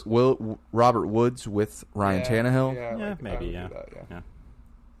Robert thanks. Robert Woods with Ryan Tannehill, Yeah, like, maybe, I would yeah. do that, Yeah.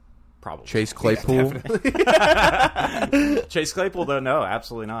 Probably. Chase Claypool. Chase Claypool, though, no,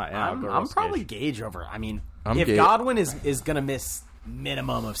 absolutely not. Yeah, I'll go I'm Russell probably Gage. Gage over. I mean, I'm if Gage. Godwin is going to miss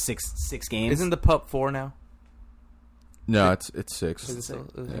minimum of six games, Isn't the pup 4 now? No, it's 6. Is it still-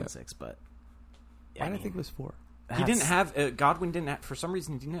 is it- 6? But Why did I think it was 4? He didn't have Godwin didn't have, for some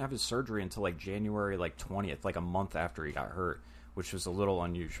reason he didn't have his surgery until like January 20th, like a month after he got hurt, which was a little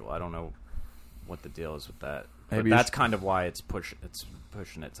unusual. I don't know what the deal is with that. But Maybe that's kind of why it's pushing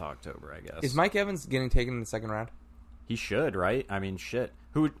it to October, I guess. Is Mike Evans getting taken in the second round? He should, right? I mean, shit.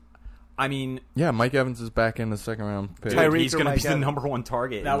 Yeah, Mike Evans is back in the second round pick. Tyreek he's or going to Mike be the Evans? number 1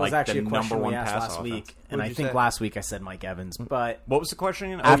 target. That and, was like, actually the a question number we 1 asked pass last offense. week, and What'd I you think say? last week I said Mike Evans, but What was the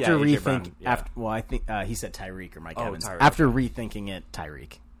question? Oh, after yeah, AJ Brown. Yeah. I think he said Tyreek or Mike Oh, Evans. Tyreek. After rethinking it,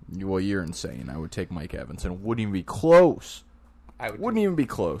 Tyreek. Well, you're insane. I would take Mike Evans, and it wouldn't even be close. Wouldn't even be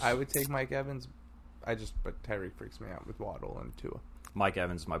close. I would take Mike Evans. But Tyreek freaks me out with Waddle and Tua. Mike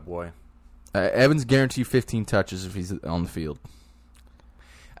Evans, my boy. Evans guaranteed 15 touches if he's on the field.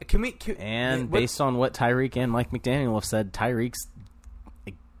 Can we? And based on what Tyreek and Mike McDaniel have said, Tyreek's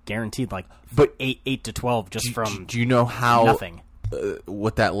guaranteed like But 8 to 12 just from do you know how nothing.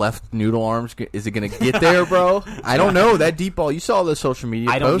 With that left noodle arms, is it going to get there, bro? I don't know. That deep ball, you saw the social media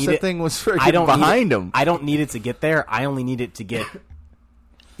I don't post. need That it. thing was I freaking don't behind need it, him. I don't need it to get there. I only need it to get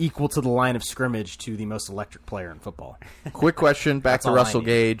equal to the line of scrimmage to the most electric player in football. Quick question, back That's to all I Russell need.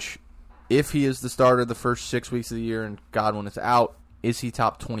 Gage. If he is the starter the first 6 weeks of the year and Godwin is out, is he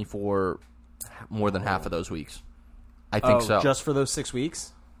top 24 more than half of those weeks? I think so. Just for those 6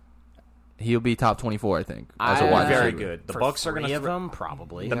 weeks? He'll be top 24, I think, as a wide Very receiver. good. The For Bucks are going three to of them,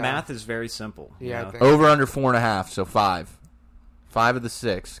 probably. The math is very simple. Yeah, you know? I think. Over under 4.5, so 5. 5 of the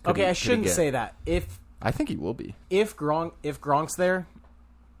 6. Could Okay, he- I could he shouldn't get? say that. If I think he will be. Gronk's there,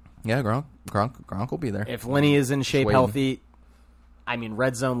 Yeah, Gronk will be there. if Lenny is in shape, waiting. healthy, I mean,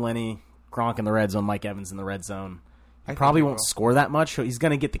 red zone Lenny, Gronk in the red zone, Mike Evans in the red zone. He think probably he won't will. score that much. So he's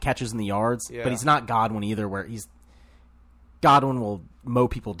going to get the catches and the yards, Yeah. but he's not Godwin either. Where Godwin will mow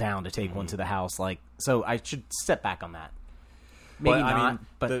people down to take one to the house. Like, so I should step back on that. Maybe But, not. I mean,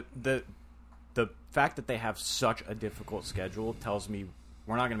 but the fact that they have such a difficult schedule tells me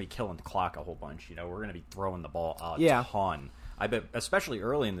we're not going to be killing the clock a whole bunch. You know, we're going to be throwing the ball a Yeah. ton. I bet, especially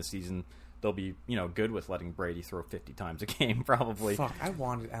early in the season, they'll be good with letting Brady throw 50 times a game, probably. Fuck, I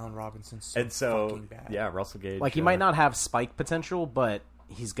wanted Allen Robinson so, And so, fucking bad. yeah, Russell Gage. like he might not have spike potential, but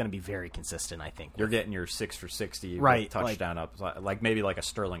he's going to be very consistent. I think. You're getting your 6 for 60 with Right, touchdown up, like maybe like a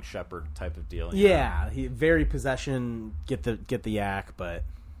Sterling Shepard type of deal. you know? Yeah, he very possession, get the yak, but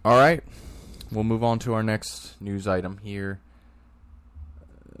All right. We'll move on to our next news item here.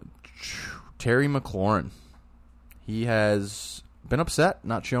 Terry McLaurin. He has been upset,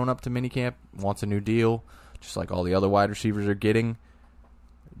 not showing up to minicamp, wants a new deal, just like all the other wide receivers are getting.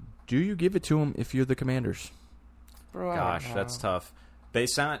 Do you give it to him if you're the Commanders? Bro, I Gosh, don't that's know. tough. They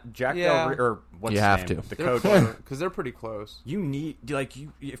signed Jack Yeah. Del Rio, or what's You his have name? to. The They're coach. because they're pretty close. You need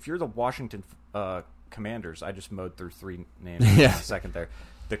if you're the Washington Commanders. I just mowed through 3 names in Yeah. a second there.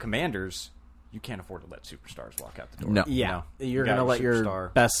 The Commanders, you can't afford to let superstars walk out the door. No. yeah, You you're got going to let your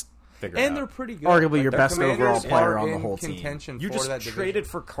superstar best. figure it And out. they're pretty good. Arguably your the best Commanders overall player are on the in whole team. contention You for just that division. traded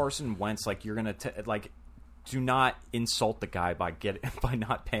for Carson Wentz. Like you're gonna do not insult the guy by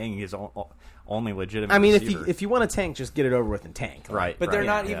not paying his only legitimate. I mean, receiver. if you want to tank, just get it over with and tank. Like, right, But they're right,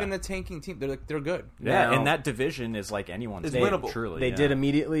 not yeah. even a tanking team. They're good. Yeah, Now- and that division is like anyone's It's game, winnable. Truly, They yeah. did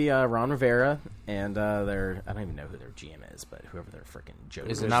immediately Ron Rivera and their I don't even know who their GM is, but whoever their freaking Joe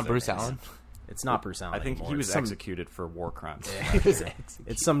Is Rogan it not is. Bruce Allen? It's not Bruce Allen. I think anymore. he was It's some- executed for war crimes.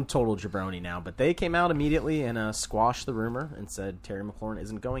 It's some total jabroni now, but they came out immediately and squashed the rumor and said Terry McLaurin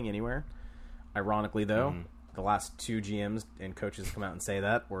isn't going anywhere. Ironically, though, the last 2 GMs and coaches to come out and say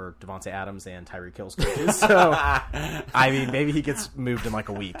that were Devontae Adams and Tyreek Hill's coaches. So, I mean, maybe he gets moved in like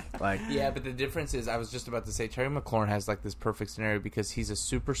a week. Like, Yeah, but the difference is, I was just about to say, Terry McLaurin has like this perfect scenario because he's a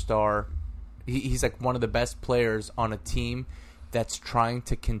superstar. He's like one of the best players on a team that's trying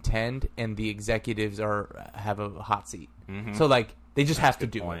to contend, and the executives have a hot seat. So like they just have to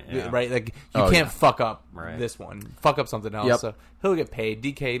good do point, it, yeah. right? Like you Oh, can't yeah. fuck up Right. this one, fuck up something else. Yep. So he'll get paid.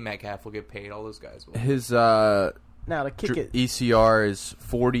 DK Metcalf will get paid. All those guys will. His now to kick it. ECR is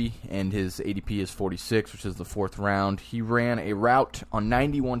 40, and his ADP is 46, which is the 4th round. He ran a route on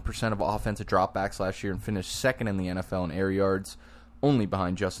 91% of offensive dropbacks last year and finished 2nd in the NFL in air yards, only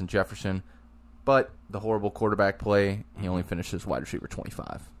behind Justin Jefferson. But the horrible quarterback play, he only finished as wide receiver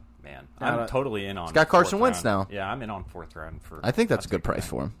 25. Man, Now I'm totally in on. He's got Carson 4th Wentz round. now. Yeah, I'm in on 4th round for. I think that's a I'd good take price that.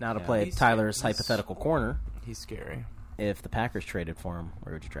 for him. Now to Yeah. play He's- Tyler's he's- hypothetical corner. He's scary. If the Packers traded for him,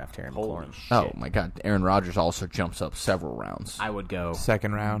 where would you draft Terry Holy McLaurin? shit! Oh, my God. Aaron Rodgers also jumps up several rounds. I would go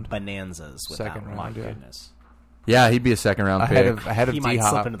Second round. bonanzas with Second that one. My round, yeah. goodness. Yeah, he'd be a second-round pick. Ahead of He might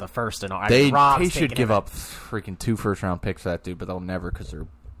slip D-Hop. into the first, and They Rob's should taking give him. up freaking 2 first-round picks for that dude, but they'll never because they're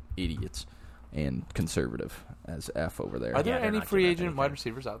idiots and conservative as F over there. Are there they're any not free giving up agent anything. wide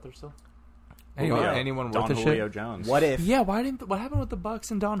receivers out there still? Julio. Anyone worth Don a Julio shit? Jones. What if? Yeah, what happened with the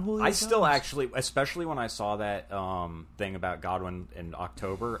Bucks and Don Julio? I still Jones? actually, especially when I saw that thing about Godwin in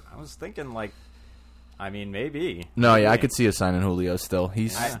October, I was thinking like, I mean, maybe. No, yeah, I Maybe. could see us signing Julio still.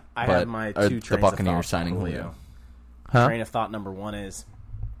 He's I but had my or 2 the trains Buccaneers of thought signing on Julio. Huh? Train of thought number 1 is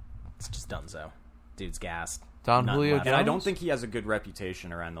it's just Dunzo. Dude's gassed. Don Nothing Julio left. And I Jones? don't think he has a good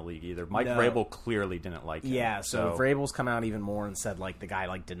reputation around the league either. Mike No. Vrabel clearly didn't like him. Yeah, so Vrabel's come out even more and said like the guy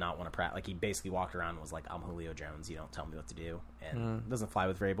like did not want to practice. Like he basically walked around and was like, "I'm Julio Jones. You don't tell me what to do." And it doesn't fly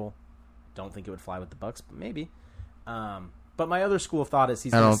with Vrabel. Don't think it would fly with the Bucks, but maybe. But But my other school of thought is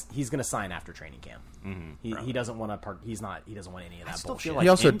he's going to sign after training camp. Mm-hmm. He doesn't want to. He doesn't want any of that I still bullshit. feel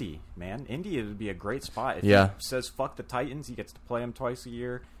like He Indy, man. Indy would be a great spot. If Yeah. he says fuck the Titans, he gets to play them twice a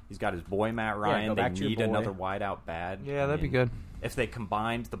year. He's got his boy Matt Ryan. go They back to your need boy. another wideout bad. Yeah, that'd be good. If they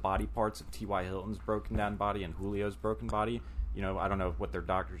combined the body parts of T.Y. Hilton's broken down body and Julio's broken body, I don't know what their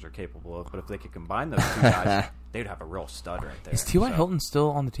doctors are capable of, but if they could combine those two guys, they'd have a real stud right there. Is T.Y. So- Hilton still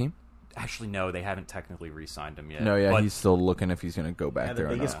on the team? Actually, no, they haven't technically re-signed him yet. No, yeah, but he's still looking if he's going to go back Yeah, there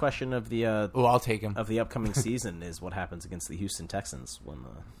the or biggest not. question of the Oh, I'll take him. upcoming season is what happens against the Houston Texans when the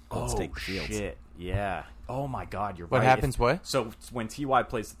Colts take the fields. Shit. Yeah. Oh my God, you're What right. happens, what? So when Ty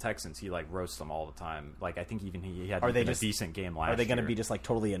plays the Texans, he roasts them all the time. I think even he had Are they even just- a decent game last year. Are they going to be just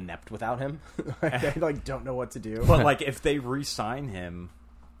totally inept without him? They don't know what to do. But if they re-sign him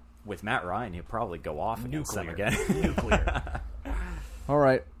with Matt Ryan, he'll probably go off against them again. Nuclear. All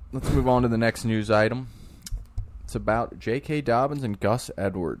right, let's move on to the next news item. It's about J.K. Dobbins and Gus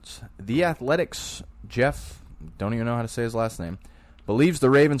Edwards. The Athletics, Jeff, don't even know how to say his last name, believes the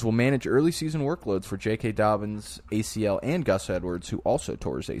Ravens will manage early season workloads for J.K. Dobbins, ACL, and Gus Edwards, who also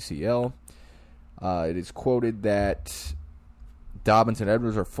tore his ACL. It is quoted that Dobbins and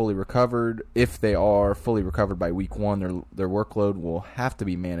Edwards are fully recovered. If they are fully recovered by week 1, their workload will have to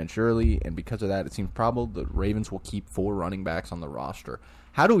be managed early, and because of that, it seems probable the Ravens will keep 4 running backs on the roster.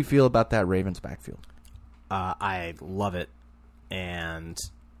 How do we feel about that Ravens backfield? I love it, and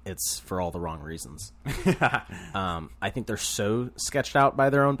it's for all the wrong reasons. I think they're so sketched out by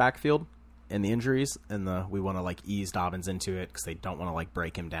their own backfield and the injuries, and we want to ease Dobbins into it because they don't want to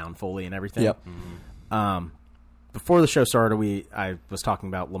break him down fully and everything. Yep. Before the show started, I was talking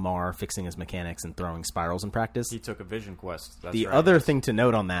about Lamar fixing his mechanics and throwing spirals in practice. He took a vision quest. That's The right. other thing to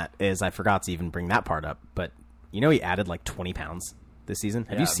note on that is I forgot to even bring that part up, but he added 20 pounds this season.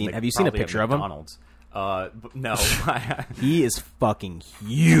 Have you seen a probably picture at of him? McDonald's. No. He is fucking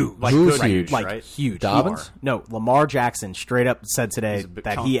huge. Who's good huge? right? Huge. Dobbins? No, Lamar Jackson straight up said today He's a bit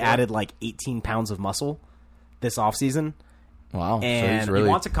that he chunky. added 18 pounds of muscle this offseason. Wow. And so he's He really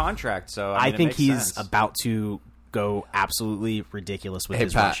wants a contract, so I it think makes he's sense. about to go absolutely ridiculous with Hey,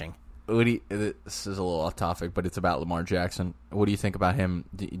 his Pat, rushing. this is a little off topic, but it's about Lamar Jackson. What do you think about him?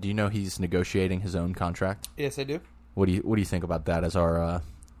 Do you know he's negotiating his own contract? Yes, I do. What do you think about that as our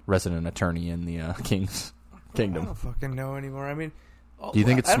resident attorney in the King's I Kingdom? don't fucking know anymore. I mean, Do you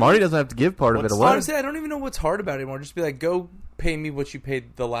think it's smart? He doesn't have to give part of it away. Honestly, I don't even know what's hard about it anymore. Just be like, go pay me what you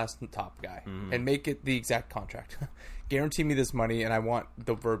paid the last top guy, and make it the exact contract. Guarantee me this money, and I want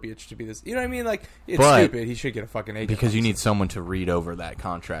the verbiage to be this. You know what I mean? It's But- stupid. He should get a fucking agent. Because you need someone to read over that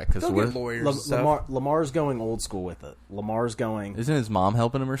contract. They'll get lawyers. and stuff. Lamar's going old school with it. Lamar's going. Isn't his mom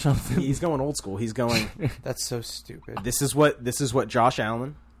helping him or something? He's going old school. He's going. That's so stupid. This is what Josh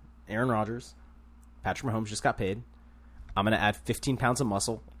Allen, Aaron Rodgers, Patrick Mahomes just got paid. I'm going to add 15 pounds of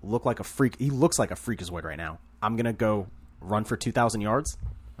muscle. Look like a freak. He looks like a freakazoid right now. I'm going to go run for 2,000 yards.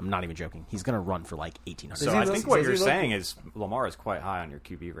 I'm not even joking. He's going to run for 1,800. So he I look- think what does he you're look- saying is Lamar is quite high on your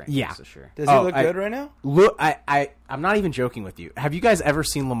QB rankings Yeah. this year. Does he Oh, look good right now? Look, I'm not even joking with you. Have you guys ever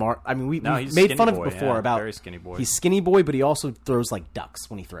seen Lamar? I mean, we've he's made skinny fun of boy, it before yeah, about very skinny boy. He's skinny boy, but he also throws like ducks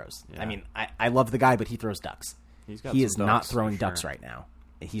when he throws. Yeah. I mean, I love the guy, but he throws ducks. He's got He some is not ducks, throwing for ducks sure. right now.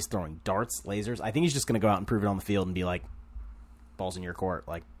 He's throwing darts, lasers. I think he's just going to go out and prove it on the field and be like, balls in your court.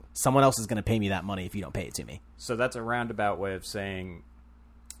 Like, someone else is going to pay me that money if you don't pay it to me. So that's a roundabout way of saying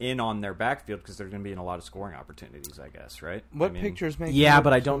in on their backfield because they're going to be in a lot of scoring opportunities, I guess, right? What I mean, pictures make? Yeah, you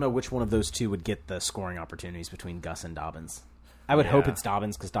but look- I don't know which one of those two would get the scoring opportunities between Gus and Dobbins. I would hope Yeah. it's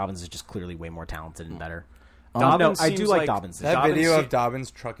Dobbins because Dobbins is just clearly way more talented and better. Dobbins I do seems like like- Dobbins. that Dobbins video se- of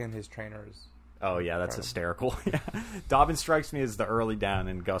Dobbins trucking his trainers. Oh yeah, that's hysterical. Yeah. Dobbins strikes me as the early down,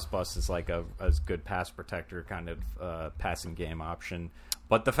 and Gus Bus is like a good pass protector kind of passing game option.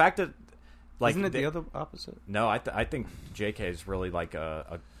 But the fact that Isn't it the other opposite? No, I think J.K. is really like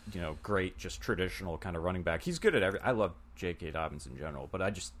a great just traditional kind of running back. He's good at I love J.K. Dobbins in general, but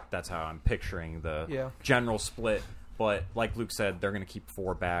that's how I'm picturing the general split. But like Luke said, they're going to keep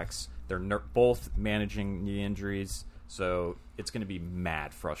 4 backs. They're both managing knee injuries, so it's going to be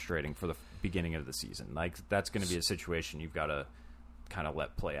mad frustrating for the beginning of the season. Like that's going to be a situation you've got to kind of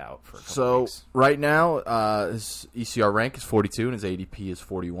let play out for a couple So weeks. right now, his ECR rank is 42 and his ADP is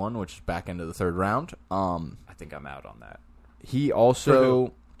 41, which is back into the third round. I think I'm out on that. He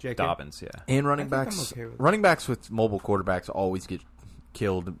also JK? Dobbins, yeah. and running I think I'm backs. okay with it. Running backs with mobile quarterbacks always get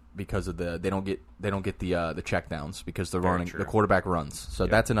killed because of they don't get the check downs because Very true. the quarterback runs. So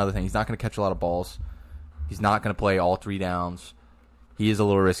that's another thing. He's not going to catch a lot of balls. He's not going to play all 3 downs. He is a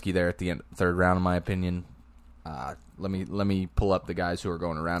little risky there at the end third round, in my opinion. Let me pull up the guys who are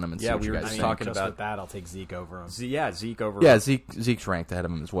going around him and see Yeah, what we you were guys just think. talking just about- with that, I'll take Zeke over him. Zeke over. Yeah, Zeke's ranked ahead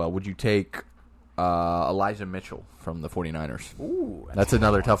of him as well. Would you take Elijah Mitchell from the 49ers? Ooh, That's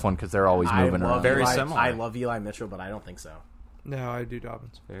another tough one because they're always moving around. Very similar. I love Eli Mitchell, but I don't think so. No, I do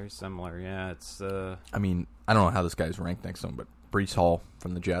Dobbins. Very similar. Yeah, it's I mean, I don't know how this guy's ranked next to him, but Breece Hall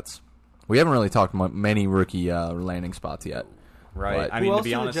from the Jets. We haven't really talked about many rookie landing spots yet. right. But- I Who mean, else to be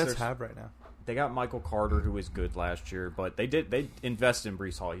do honest, the Jets there's- have right now? they got Michael Carter, who was good last year, but they invest in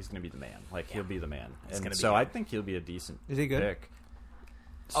Breece Hall. He's going to be the man. Like he'll be the man. And gonna be so good. I think he'll be a decent. Is he good? Pick.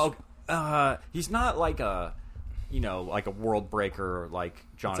 Oh, he's not like a, like a world breaker like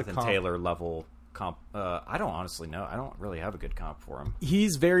Jonathan comp. Taylor level comp. I don't honestly know. I don't really have a good comp for him.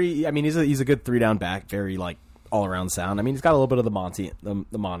 He's very. I mean, he's a good 3-down back. Very like all around sound. I mean, he's got a little bit of the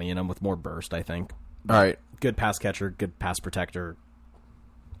Monty in him with more burst. I think. All right. Good pass catcher. Good pass protector.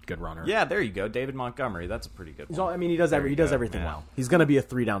 Good runner. Yeah, there you go, David Montgomery. That's a pretty good one. I mean, he does There you go, everything yeah. well. He's going to be a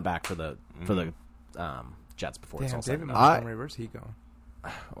 3-down back for the Jets before it's Damn, all said David and done. Montgomery, where's he going?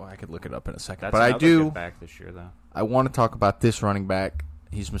 Well, I could look it up in a second. That's but I another do. good back this year, though. I want to talk about this running back.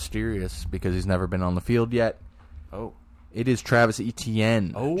 He's mysterious because he's never been on the field yet. Oh, It is Travis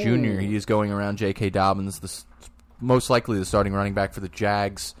Etienne Oh. Jr. He is going around J.K. Dobbins, most likely the starting running back for the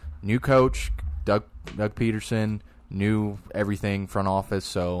Jags. New coach, Doug Peterson, new everything front office,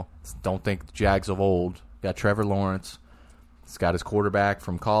 so don't think the Jags of old. Got Trevor Lawrence. He's got his quarterback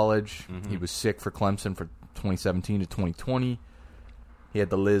from college. He was sick for Clemson for 2017 to 2020. He had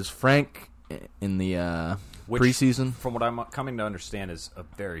the Liz Frank in the Which, preseason. from what I'm coming to understand, is a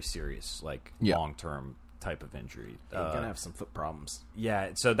very serious, Yeah. long-term type of injury. He's going to have some foot problems.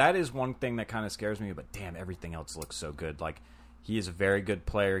 Yeah, so that is one thing that kind of scares me, but damn, everything else looks so good. Like, he is a very good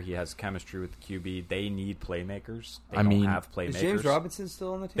player. He has chemistry with the QB. They need playmakers. They I mean, don't have playmakers. Is James Robinson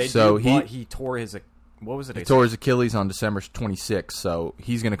still on the team? They So do, he- but he tore his, what was it? He tore his Achilles on December 26th, so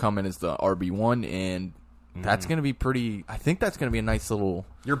he's going to come in as the RB1, and that's going to be pretty. I think that's going to be a nice little,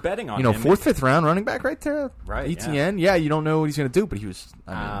 You're betting on him. fourth, fifth round running back right there. Right, ETN. Yeah, you don't know what he's going to do, but he was.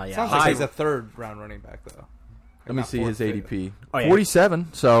 I mean, Yeah. Sounds like he's a third round running back though. let me Not see fourth, his fifth. ADP. Oh, yeah.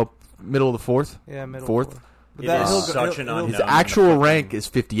 47, so middle of the fourth. Yeah, middle Fourth. But It that- is he'll go- such he'll- an he'll- unknown. His in the actual fifth rank is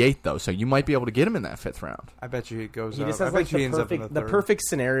 58, though, so you might be able to get him in that fifth round. I bet you he goes He up. just I has bet like you the ends up in perfect, the the third. perfect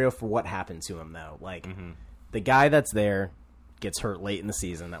scenario for what happened to him though. Like the guy that's there gets hurt late in the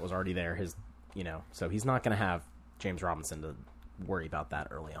season that was already there. So he's not going to have James Robinson to worry about that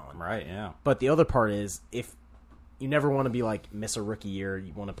early on. Right, yeah. But the other part is if you never want to be like miss a rookie year,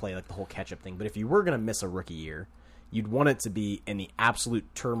 you want to play like the whole catch up thing. But if you were going to miss a rookie year, you'd want it to be in the absolute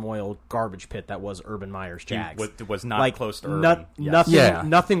turmoil garbage pit that was Urban Meyer's Jags. He was not close to Urban. Yes. Nothing. Yeah.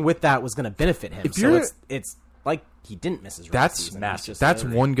 Nothing with that was going to benefit him. If So you're- it's like he didn't miss his rookie That's season. massive. It's That's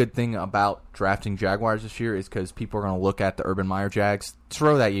just- one good thing about drafting Jaguars this year is because people are going to look at the Urban Meyer Jags,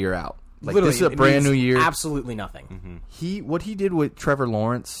 throw that year out. Like Literally, this is a it brand means new year. Absolutely nothing. What he did with Trevor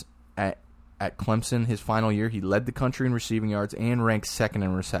Lawrence at Clemson his final year, he led the country in receiving yards and ranked second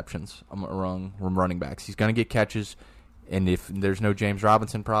in receptions among running backs. He's going to get catches, and if there's no James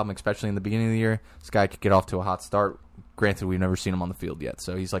Robinson problem, especially in the beginning of the year, this guy could get off to a hot start. Granted, we've never seen him on the field yet,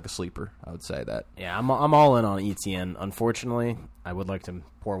 so he's like a sleeper. I would say that. Yeah, I'm all in on ETN. Unfortunately, I would like to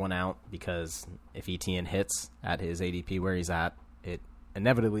pour one out because if ETN hits at his ADP where he's at, it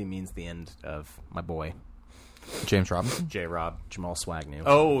inevitably means the end of my boy James Robinson. J-Rob. Jamal Swagnew.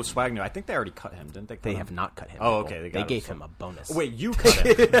 Oh, Swagnew. I think they already cut him, didn't they? They have not cut him. Oh, people. okay, they They got gave him. him a bonus. Wait, you cut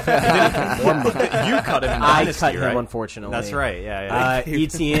him. You cut him in I Dynasty, cut him, right? unfortunately. That's right, yeah.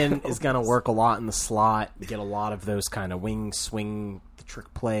 ETN is going to work a lot in the slot, get a lot of those kind of wing, swing, the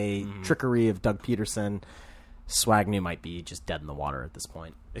trick play, trickery of Doug Peterson. Swagnew might be just dead in the water at this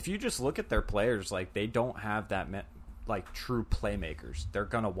point. If you just look at their players, like, they don't have that, true playmakers. They're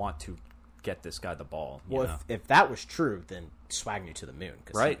going to want to get this guy the ball. you Well, know? if that was true, then Swagnew to the moon.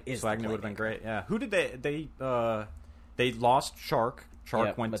 'Cause Right, he is the Swagnew would have been playmaker. great. Yeah, who did they lost Shark? Shark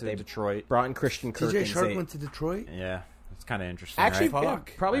Yep, went but to they Detroit. Brought in Christian Kirk. DJ and Shark say- went to Detroit. Yeah, it's kind of interesting. Actually, right? yeah,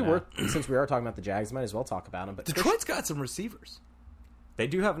 Fuck. probably I know. worth. Since we are talking about the Jags, might as well talk about him. But Detroit's got some receivers. They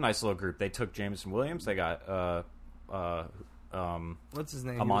do have a nice little group. They took Jameson Williams. They got What's his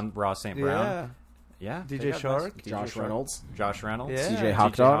name? Amon-Ra St. Brown. Yeah, DJ they got Shark? nice- Josh Reynolds, Josh Reynolds, Yeah. TJ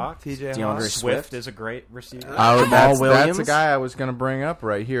Hawk, Hawkdog, TJ DeAndre Hawk. Swift is a great receiver. Jamal That's Williams. a guy I was going to bring up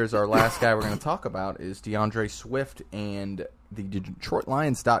right here as our last guy we're going to talk about is DeAndre Swift and the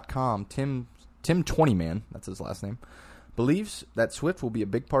DetroitLions.com. Tim 20man, that's his last name, believes that Swift will be a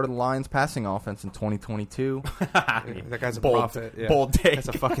big part of the Lions' passing offense in 2022. That guy's a Bold- prophet. Yeah. bold take. That's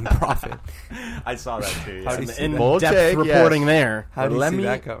a fucking prophet. I saw that too. How Yeah. do you see In that? Bold depth take, reporting yes. there. How do you Let see me-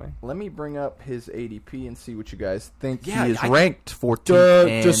 that coming? Let me bring up his ADP and see what you guys think. Yeah, He is I- ranked 14th.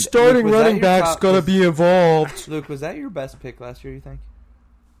 and Luke, was that your top- be involved. Luke, was that your best pick last year, you think?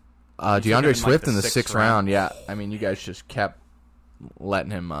 You took him DeAndre in, Swift like, in the the sixth sixth round. Yeah, I mean, you guys just kept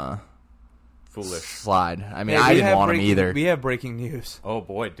letting him Foolish. slide. I mean, Hey, I we didn't have want him breaking- either. We have breaking news. Oh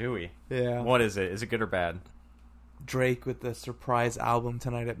boy, do we? Yeah. What is it? Is it good or bad? Drake with the surprise album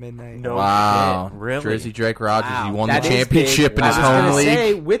tonight at midnight. No. Wow, shit, really? Drizzy Drake Rogers, Wow, he won the that is championship big. in his I was home gonna league.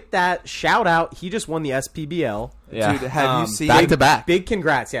 say, with that shout out, he just won the SPBL. Yeah, Dude, have you Um, seen back to back. Big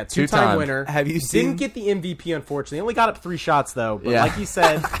congrats, yeah, Two two-time times. winner. Have you seen- Didn't get the MVP, unfortunately. Only got up 3 shots though. But Yeah. like he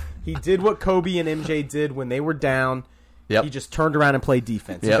said, he did what Kobe and MJ did when they were down. Yep. He just turned around and played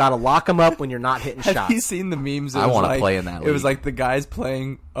defense. You Yep. got to lock them up when you're not hitting Have shots. you seen the memes? I want wanna play in that It was league. like the guys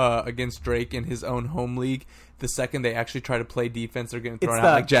playing against Drake in his own home league. The second they actually try to play defense, they're getting thrown It's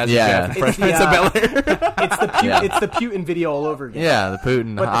out the- like Jazzy Yeah. Jeff, It's Fresh the, Prince of Bel-Air. It's the Putin video all over again. Yeah, the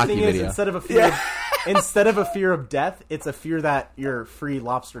Putin But the hockey thing is, video. instead of a fear of death, it's a fear that your free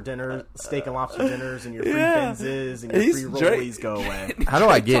lobster dinner, steak and lobster dinners, and your free Yeah. Benzes and your He's free Drake. rollies go away. How do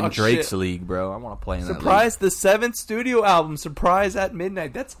I get in Talk Drake's shit. league, bro? I want to play in that Surprise! The 7th studio album, surprise at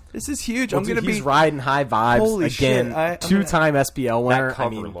midnight. This is huge. Well, I'm dude, gonna he's be. riding high vibes Holy again. shit, I'm Two-time SPL winner. That cover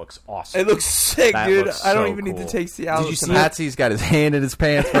I mean, looks awesome. It looks sick, That dude. looks I don't so even need to cool. take Cialis. Did you see tonight. Patsy's got his hand in his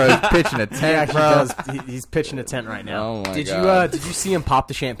pants, bro. He's pitching a tent, yeah, he bro. does. He's pitching a tent right now. Oh my did God. you see him pop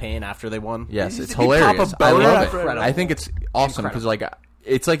the champagne after they won? Yes, Did it's he pop a hilarious. I boner love after it. it? I think it's awesome because like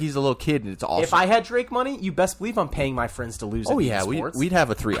it's like he's a little kid and it's awesome. If I had Drake money, you best believe I'm paying my friends to lose. oh at yeah, EA Sports. we'd have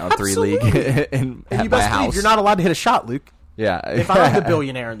a 3-on-3 league in and at you my best house. believe you're not allowed to hit a shot, Luke. Yeah, If I'm the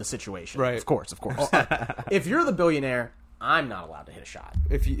billionaire in the situation, Right. Of course. If you're the billionaire, I'm not allowed to hit a shot.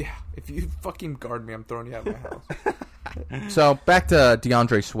 If you fucking guard me, I'm throwing you out of my house. So back to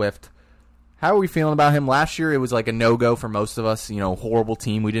DeAndre Swift. How are we feeling about him? Last year, it was like a no-go for most of us. You know, horrible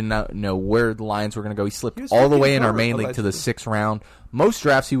team. We didn't know where the Lions were going to go. He slipped He was all the freaking way in our hurt, main league to the allegedly. 6th round. Most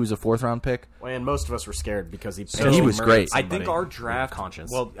drafts, he was a 4th-round pick. And most of us were scared because he And he was great. I think our draft draft.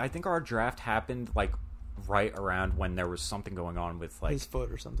 conscience. Well, I think our draft happened like right around when there was something going on with like His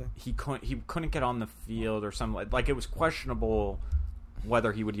foot or something. he couldn't get on the field or something like it was questionable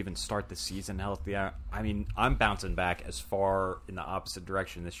whether he would even start the season healthy. I mean, I'm bouncing back as far in the opposite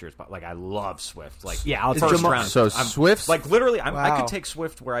direction this year. But like, I love Swift. Like, Yeah, I'll first Jamal- round. So I'm, Swift's- like literally, I Wow. could take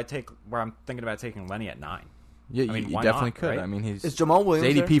Swift where I'm thinking about taking Lenny at 9. Yeah, I mean, you why definitely not, could. right? I mean, he's Is Jamal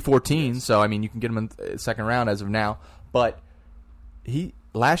Williams ADP 14, so I mean, you can get him in the 2nd round as of now. But he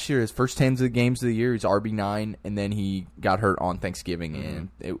last year, his first 10 games of the year, he's RB9, and then he got hurt on Thanksgiving,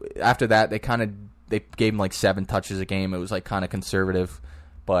 and after that, they gave him like 7 touches a game. It was like kind of conservative,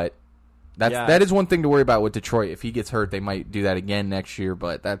 but that is one thing to worry about with Detroit. If he gets hurt, they might do that again next year,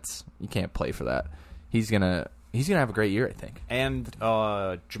 but you can't play for that. He's gonna have a great year, I think. And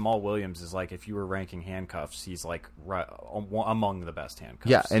Jamal Williams is like, if you were ranking handcuffs, he's like among the best handcuffs.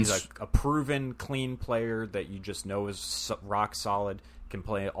 Yeah, and he's a proven, clean player that you just know is rock solid, can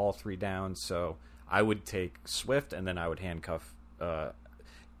play all 3 downs. So I would take Swift, and then I would handcuff.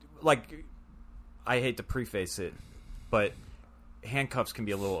 Like, I hate to preface it, but handcuffs can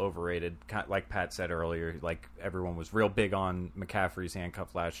be a little overrated. Like Pat said earlier, like everyone was real big on McCaffrey's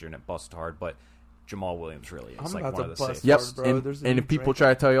handcuff last year, and it busted hard, but Jamal Williams really is I'm like about one to of the bust safest. Yep, hard, bro. There's a and new if people Drake.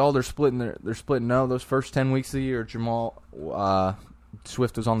 try to tell you, oh, they're splitting no, those first 10 weeks of the year, Jamal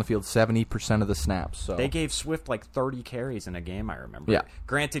Swift was on the field 70% of the snaps. So They gave Swift like 30 carries in a game, I remember. Yeah.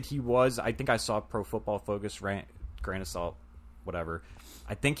 Granted, I think I saw Pro Football Focus grain of salt, whatever.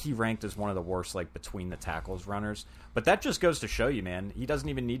 I think he ranked as one of the worst, like, between the tackles runners. But that just goes to show you, man, he doesn't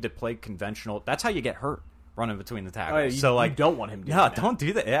even need to play conventional. That's how you get hurt, running between the tackles. you don't want him doing no, that. don't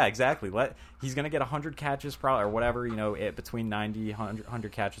do that. Yeah, exactly. He's going to get 100 catches probably, or whatever, between 90,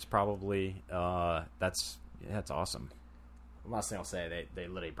 100 catches probably. That's awesome. Last thing I'll say, they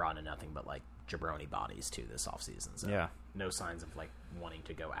literally brought in nothing but like jabroni bodies too this offseason. So Yeah. no signs of like wanting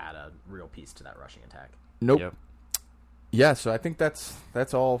to go add a real piece to that rushing attack. nope. Yep. Yeah, so I think that's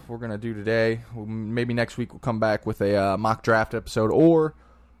all we're gonna do today. Maybe next week we'll come back with a mock draft episode or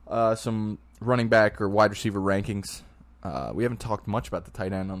some running back or wide receiver rankings. We haven't talked much about the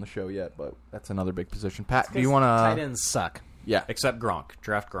tight end on the show yet, but that's another big position. Pat, do you want Tight to? ends suck. Yeah, Except Gronk.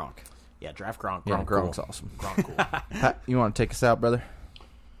 Draft Gronk. Yeah, draft Gronk. yeah, Gronk Gronk's cool. awesome. Gronk cool. Pat, you want to take us out, brother?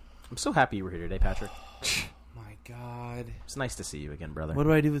 I'm so happy you were here today, Patrick. My God. It's nice to see you again, brother. What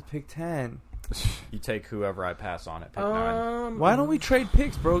do I do with pick 10? You take whoever I pass on at pick 9. Why don't we trade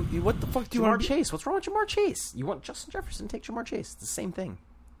picks, bro? What the fuck do you Jamar want? Chase. What's wrong with Jamar Chase? You want Justin Jefferson? Take Jamar Chase. It's the same thing.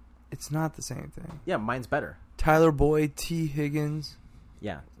 It's not the same thing. Yeah, mine's better. Tyler Boyd, T. Higgins,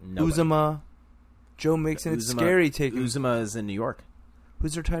 Yeah, Uzomah, Joe Mixon. It's scary taking. Uzomah is in New York.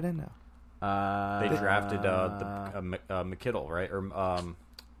 Who's their tight end now? They drafted McKittle, right? Or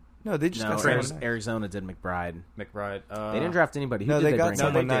No, they just got Arizona, someone. Arizona did McBride. McBride. They didn't draft anybody. Who no, did they they got bring?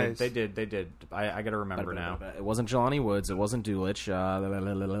 someone No, nice. They did. I got to remember now. It wasn't Jelani Woods. It wasn't Dulich.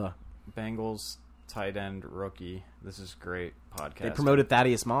 Bengals tight end rookie. This is great podcast. They promoted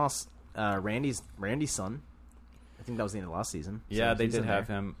Thaddeus Moss, Randy's son. I think that was the end of last season. Yeah, So they he's did in have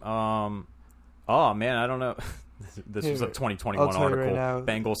there. him. Oh man, I don't know. This was a Here, 2021 I'll tell you article. right now.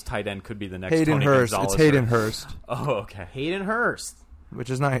 Bengals tight end could be the next Hayden Tony Hurst. Gonzalez. It's Hayden Hurst, Oh, okay. Hayden Hurst.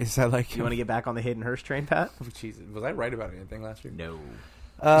 which is nice. I like You him. want to get back on the Hayden Hurst train, Pat? Oh, Jesus, was I right about anything last year? No.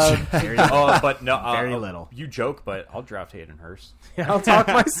 Very Oh, but no, Very little. You joke, but I'll draft Hayden Hurst. I'll talk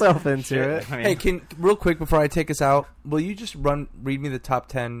myself into it. I mean, Hey, can real quick before I take us out, will you just read me the top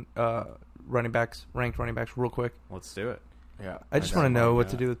 10 running backs, ranked running backs, real quick? let's do it. Yeah. I just got want to mine, know what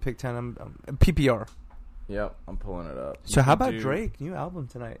yeah. to do with pick 10. I'm PPR. Yep, I'm pulling it up. So how about do- Drake? New album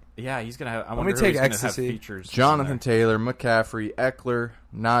tonight. Yeah, he's gonna have. I me wonder who take he's gonna Ecstasy. have features. Jonathan in Taylor, McCaffrey, Eckler,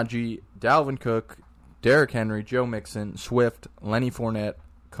 Najee, Dalvin Cook, Derrick Henry, Joe Mixon, Swift, Lenny Fournette,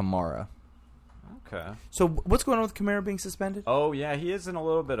 Kamara. there. Okay. So what's going on with Kamara being suspended? Oh yeah, he is in a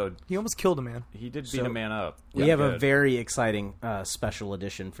little bit of. He almost killed a man. He did beat So, a man up. We Yeah, have a good. very exciting special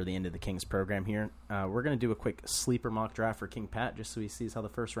edition for the End of the Kings program here. We're going to do a quick sleeper mock draft for King Pat just so he sees how the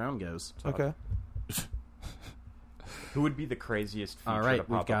first round goes. Okay. Who would be the craziest feature All right, to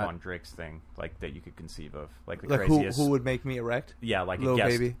we've pop got- up on Drake's thing, like that you could conceive of, like the Like who craziest? would make me erect? Yeah, like Lil a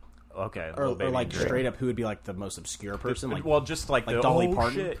guest. Baby. Okay, Or, Lil Baby like and Drake. straight up, who would be like the most obscure person? Like, well, just like the Dolly oh,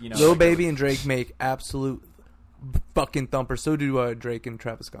 Parton? shit, you know, Lil like Baby and Drake make absolute fucking thumpers. So do Drake and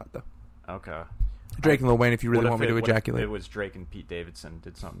Travis Scott, though. Okay. Drake and Lil Wayne, if you really What want if me to what if ejaculate. it was Drake and Pete Davidson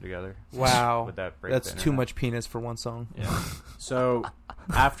did something together. Wow. Would that break That's the too internet? much penis for one song. Yeah. so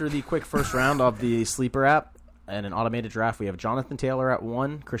after the quick first round of the sleeper app and an automated draft, we have Jonathan Taylor at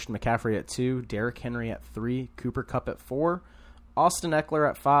 1, Christian McCaffrey at 2, Derrick Henry at 3, Cooper Kupp at 4, Austin Eckler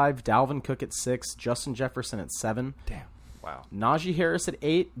at 5, Dalvin Cook at 6, Justin Jefferson at 7, Damn. Wow. Najee Harris at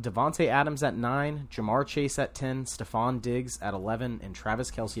 8, Devontae Adams at 9, Jamar Chase at 10, Stephon Diggs at 11, and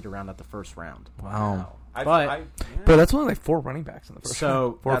Travis Kelce to round out the first round. Wow. But- Bro, that's only like 4 running backs in the first So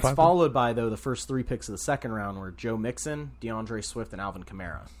round. 4 or that's 5. followed by, though, the first 3 picks of the second round were Joe Mixon, DeAndre Swift, and Alvin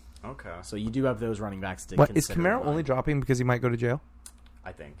Kamara. Okay. So you do have those running backs to What, is consider. Kamara only dropping because he might go to jail?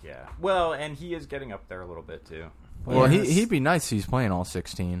 I think, yeah. Well, and he is getting up there a little bit too. Well, Yes. he'd be nice if he's playing all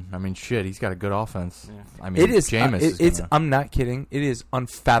 16. I mean, shit, he's got a good offense. Yeah. I mean, It is. Jameis is it's. gonna- I'm not kidding. It is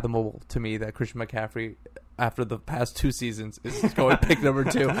unfathomable to me that Christian McCaffrey, after the past 2 seasons, is going pick number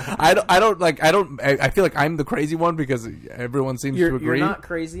 2. I feel like I'm the crazy one because everyone seems to agree. You're not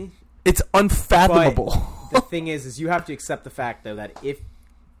crazy. It's unfathomable. The thing is you have to accept the fact, though, that if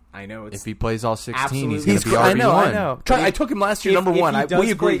I know it's if he plays all 16, Absolutely. he's going He's. to be I RB1. know. I know. I took him last year, number 1. he does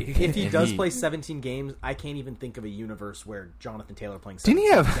We agree. play, if he does He- play 17 games, I can't even think of a universe where Jonathan Taylor playing Didn't 17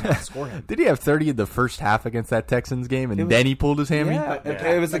 he games is gonna have? score him. Did he have 30 in the first half against that Texans game, and It was- then he pulled his hammy? Yeah, Yeah.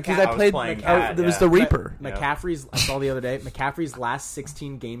 it was because I I was played. playing It Cat, was yeah. the Reaper. McCaffrey's, I saw the other day, McCaffrey's last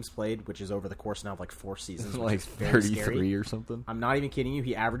 16 games played, which is over the course now of like 4 seasons, which Like is very 33 scary. or something. I'm not even kidding you.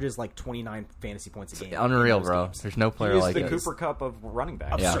 He averages like 29 fantasy points a game. Unreal, in those bro. games. There's no He player is like the it. Cooper Cup of running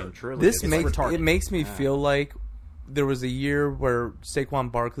backs. Yeah. I mean, truly. This It's makes retarded. it makes me feel like there was a year where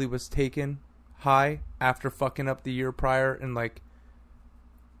Saquon Barkley was taken high after fucking up the year prior, and like,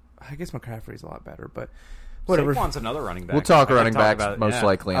 I guess McCaffrey's a lot better, but whatever. Saquon's another running back. We'll talk I running could talk backs about it, most yeah.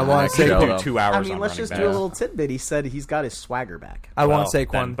 likely. I on want the next Saquon- show, Do though. 2 hours. I mean, on let's running just backs. do a little tidbit. He said he's got his swagger back. I want Well,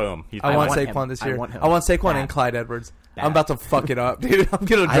 Saquon. then boom. He's I want want Saquon him. this I year. want him. I want Saquon Bad. and Clyde Edwards. Bad. I'm about to fuck it up, dude. I'm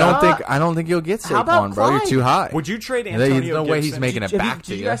gonna. I don't think you'll get How about Saquon, bro. You're Clyde? too high. Would you trade There's Antonio no way he's Gibson? making it back Did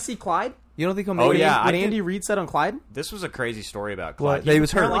to you you. guys see Clyde? You don't think he'll Oh, make it? yeah. What I Andy did- Reid said on Clyde? This was a crazy story about What? Clyde. That he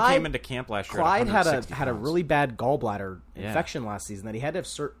was hurt? apparently Clyde- came into camp last year. Clyde at had 160 a pounds. really bad gallbladder Yeah. infection last season that he had to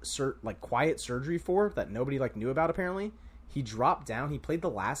have like quiet surgery for that nobody like knew about. Apparently, he dropped down. He played the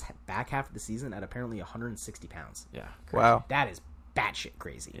last back half of the season at apparently 160 pounds. Yeah. Wow, That is batshit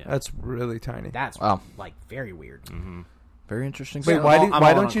crazy. Yeah. that's really tiny. That's Wow. like very weird. Very interesting. Wait, stuff. why I'm all why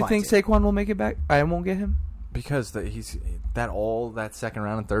in don't on you Clyde, think too. Saquon will make it back? I won't get him. Because he's that second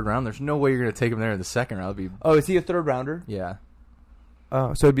round and third round. There's no way you're going to take him there in the second round. It'd be Oh, is he a 3rd rounder? yeah.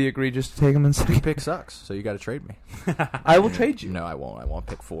 Oh, so it'd be egregious to take him in second. Pick sucks, so you got to trade me. I will trade you. No, I won't. I want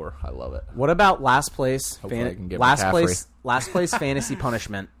pick 4. I love it. What about last place? Hopefully I can get last McCaffrey. place. Last place fantasy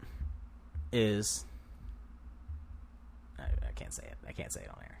punishment. is I can't say it. I can't say it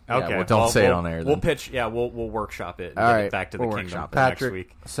on air. Yeah, Okay, well, don't say it on air, We'll then. pitch. Yeah, we'll workshop it. And All get right, it back to the we'll kingdom workshop it. next Patrick,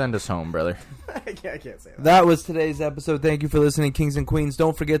 week. send us home, brother. I can't say that. That was today's episode. Thank you for listening, Kings and Queens.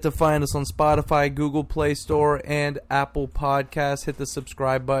 Don't forget to find us on Spotify, Google Play Store, and Apple Podcasts. Hit the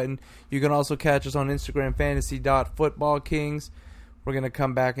subscribe button. You can also catch us on Instagram, fantasy.footballkings. We're going to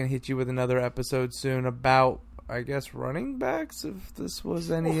come back and hit you with another episode soon about, I guess, running backs. If this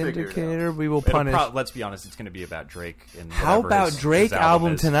was any We'll figure it indicator, we will punish. Let's be honest. It's going to be about Drake. And How whatever about his Drake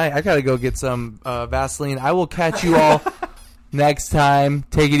album is. tonight? I got to go get some Vaseline. I will catch you all next time.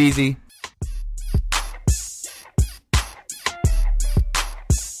 Take it easy.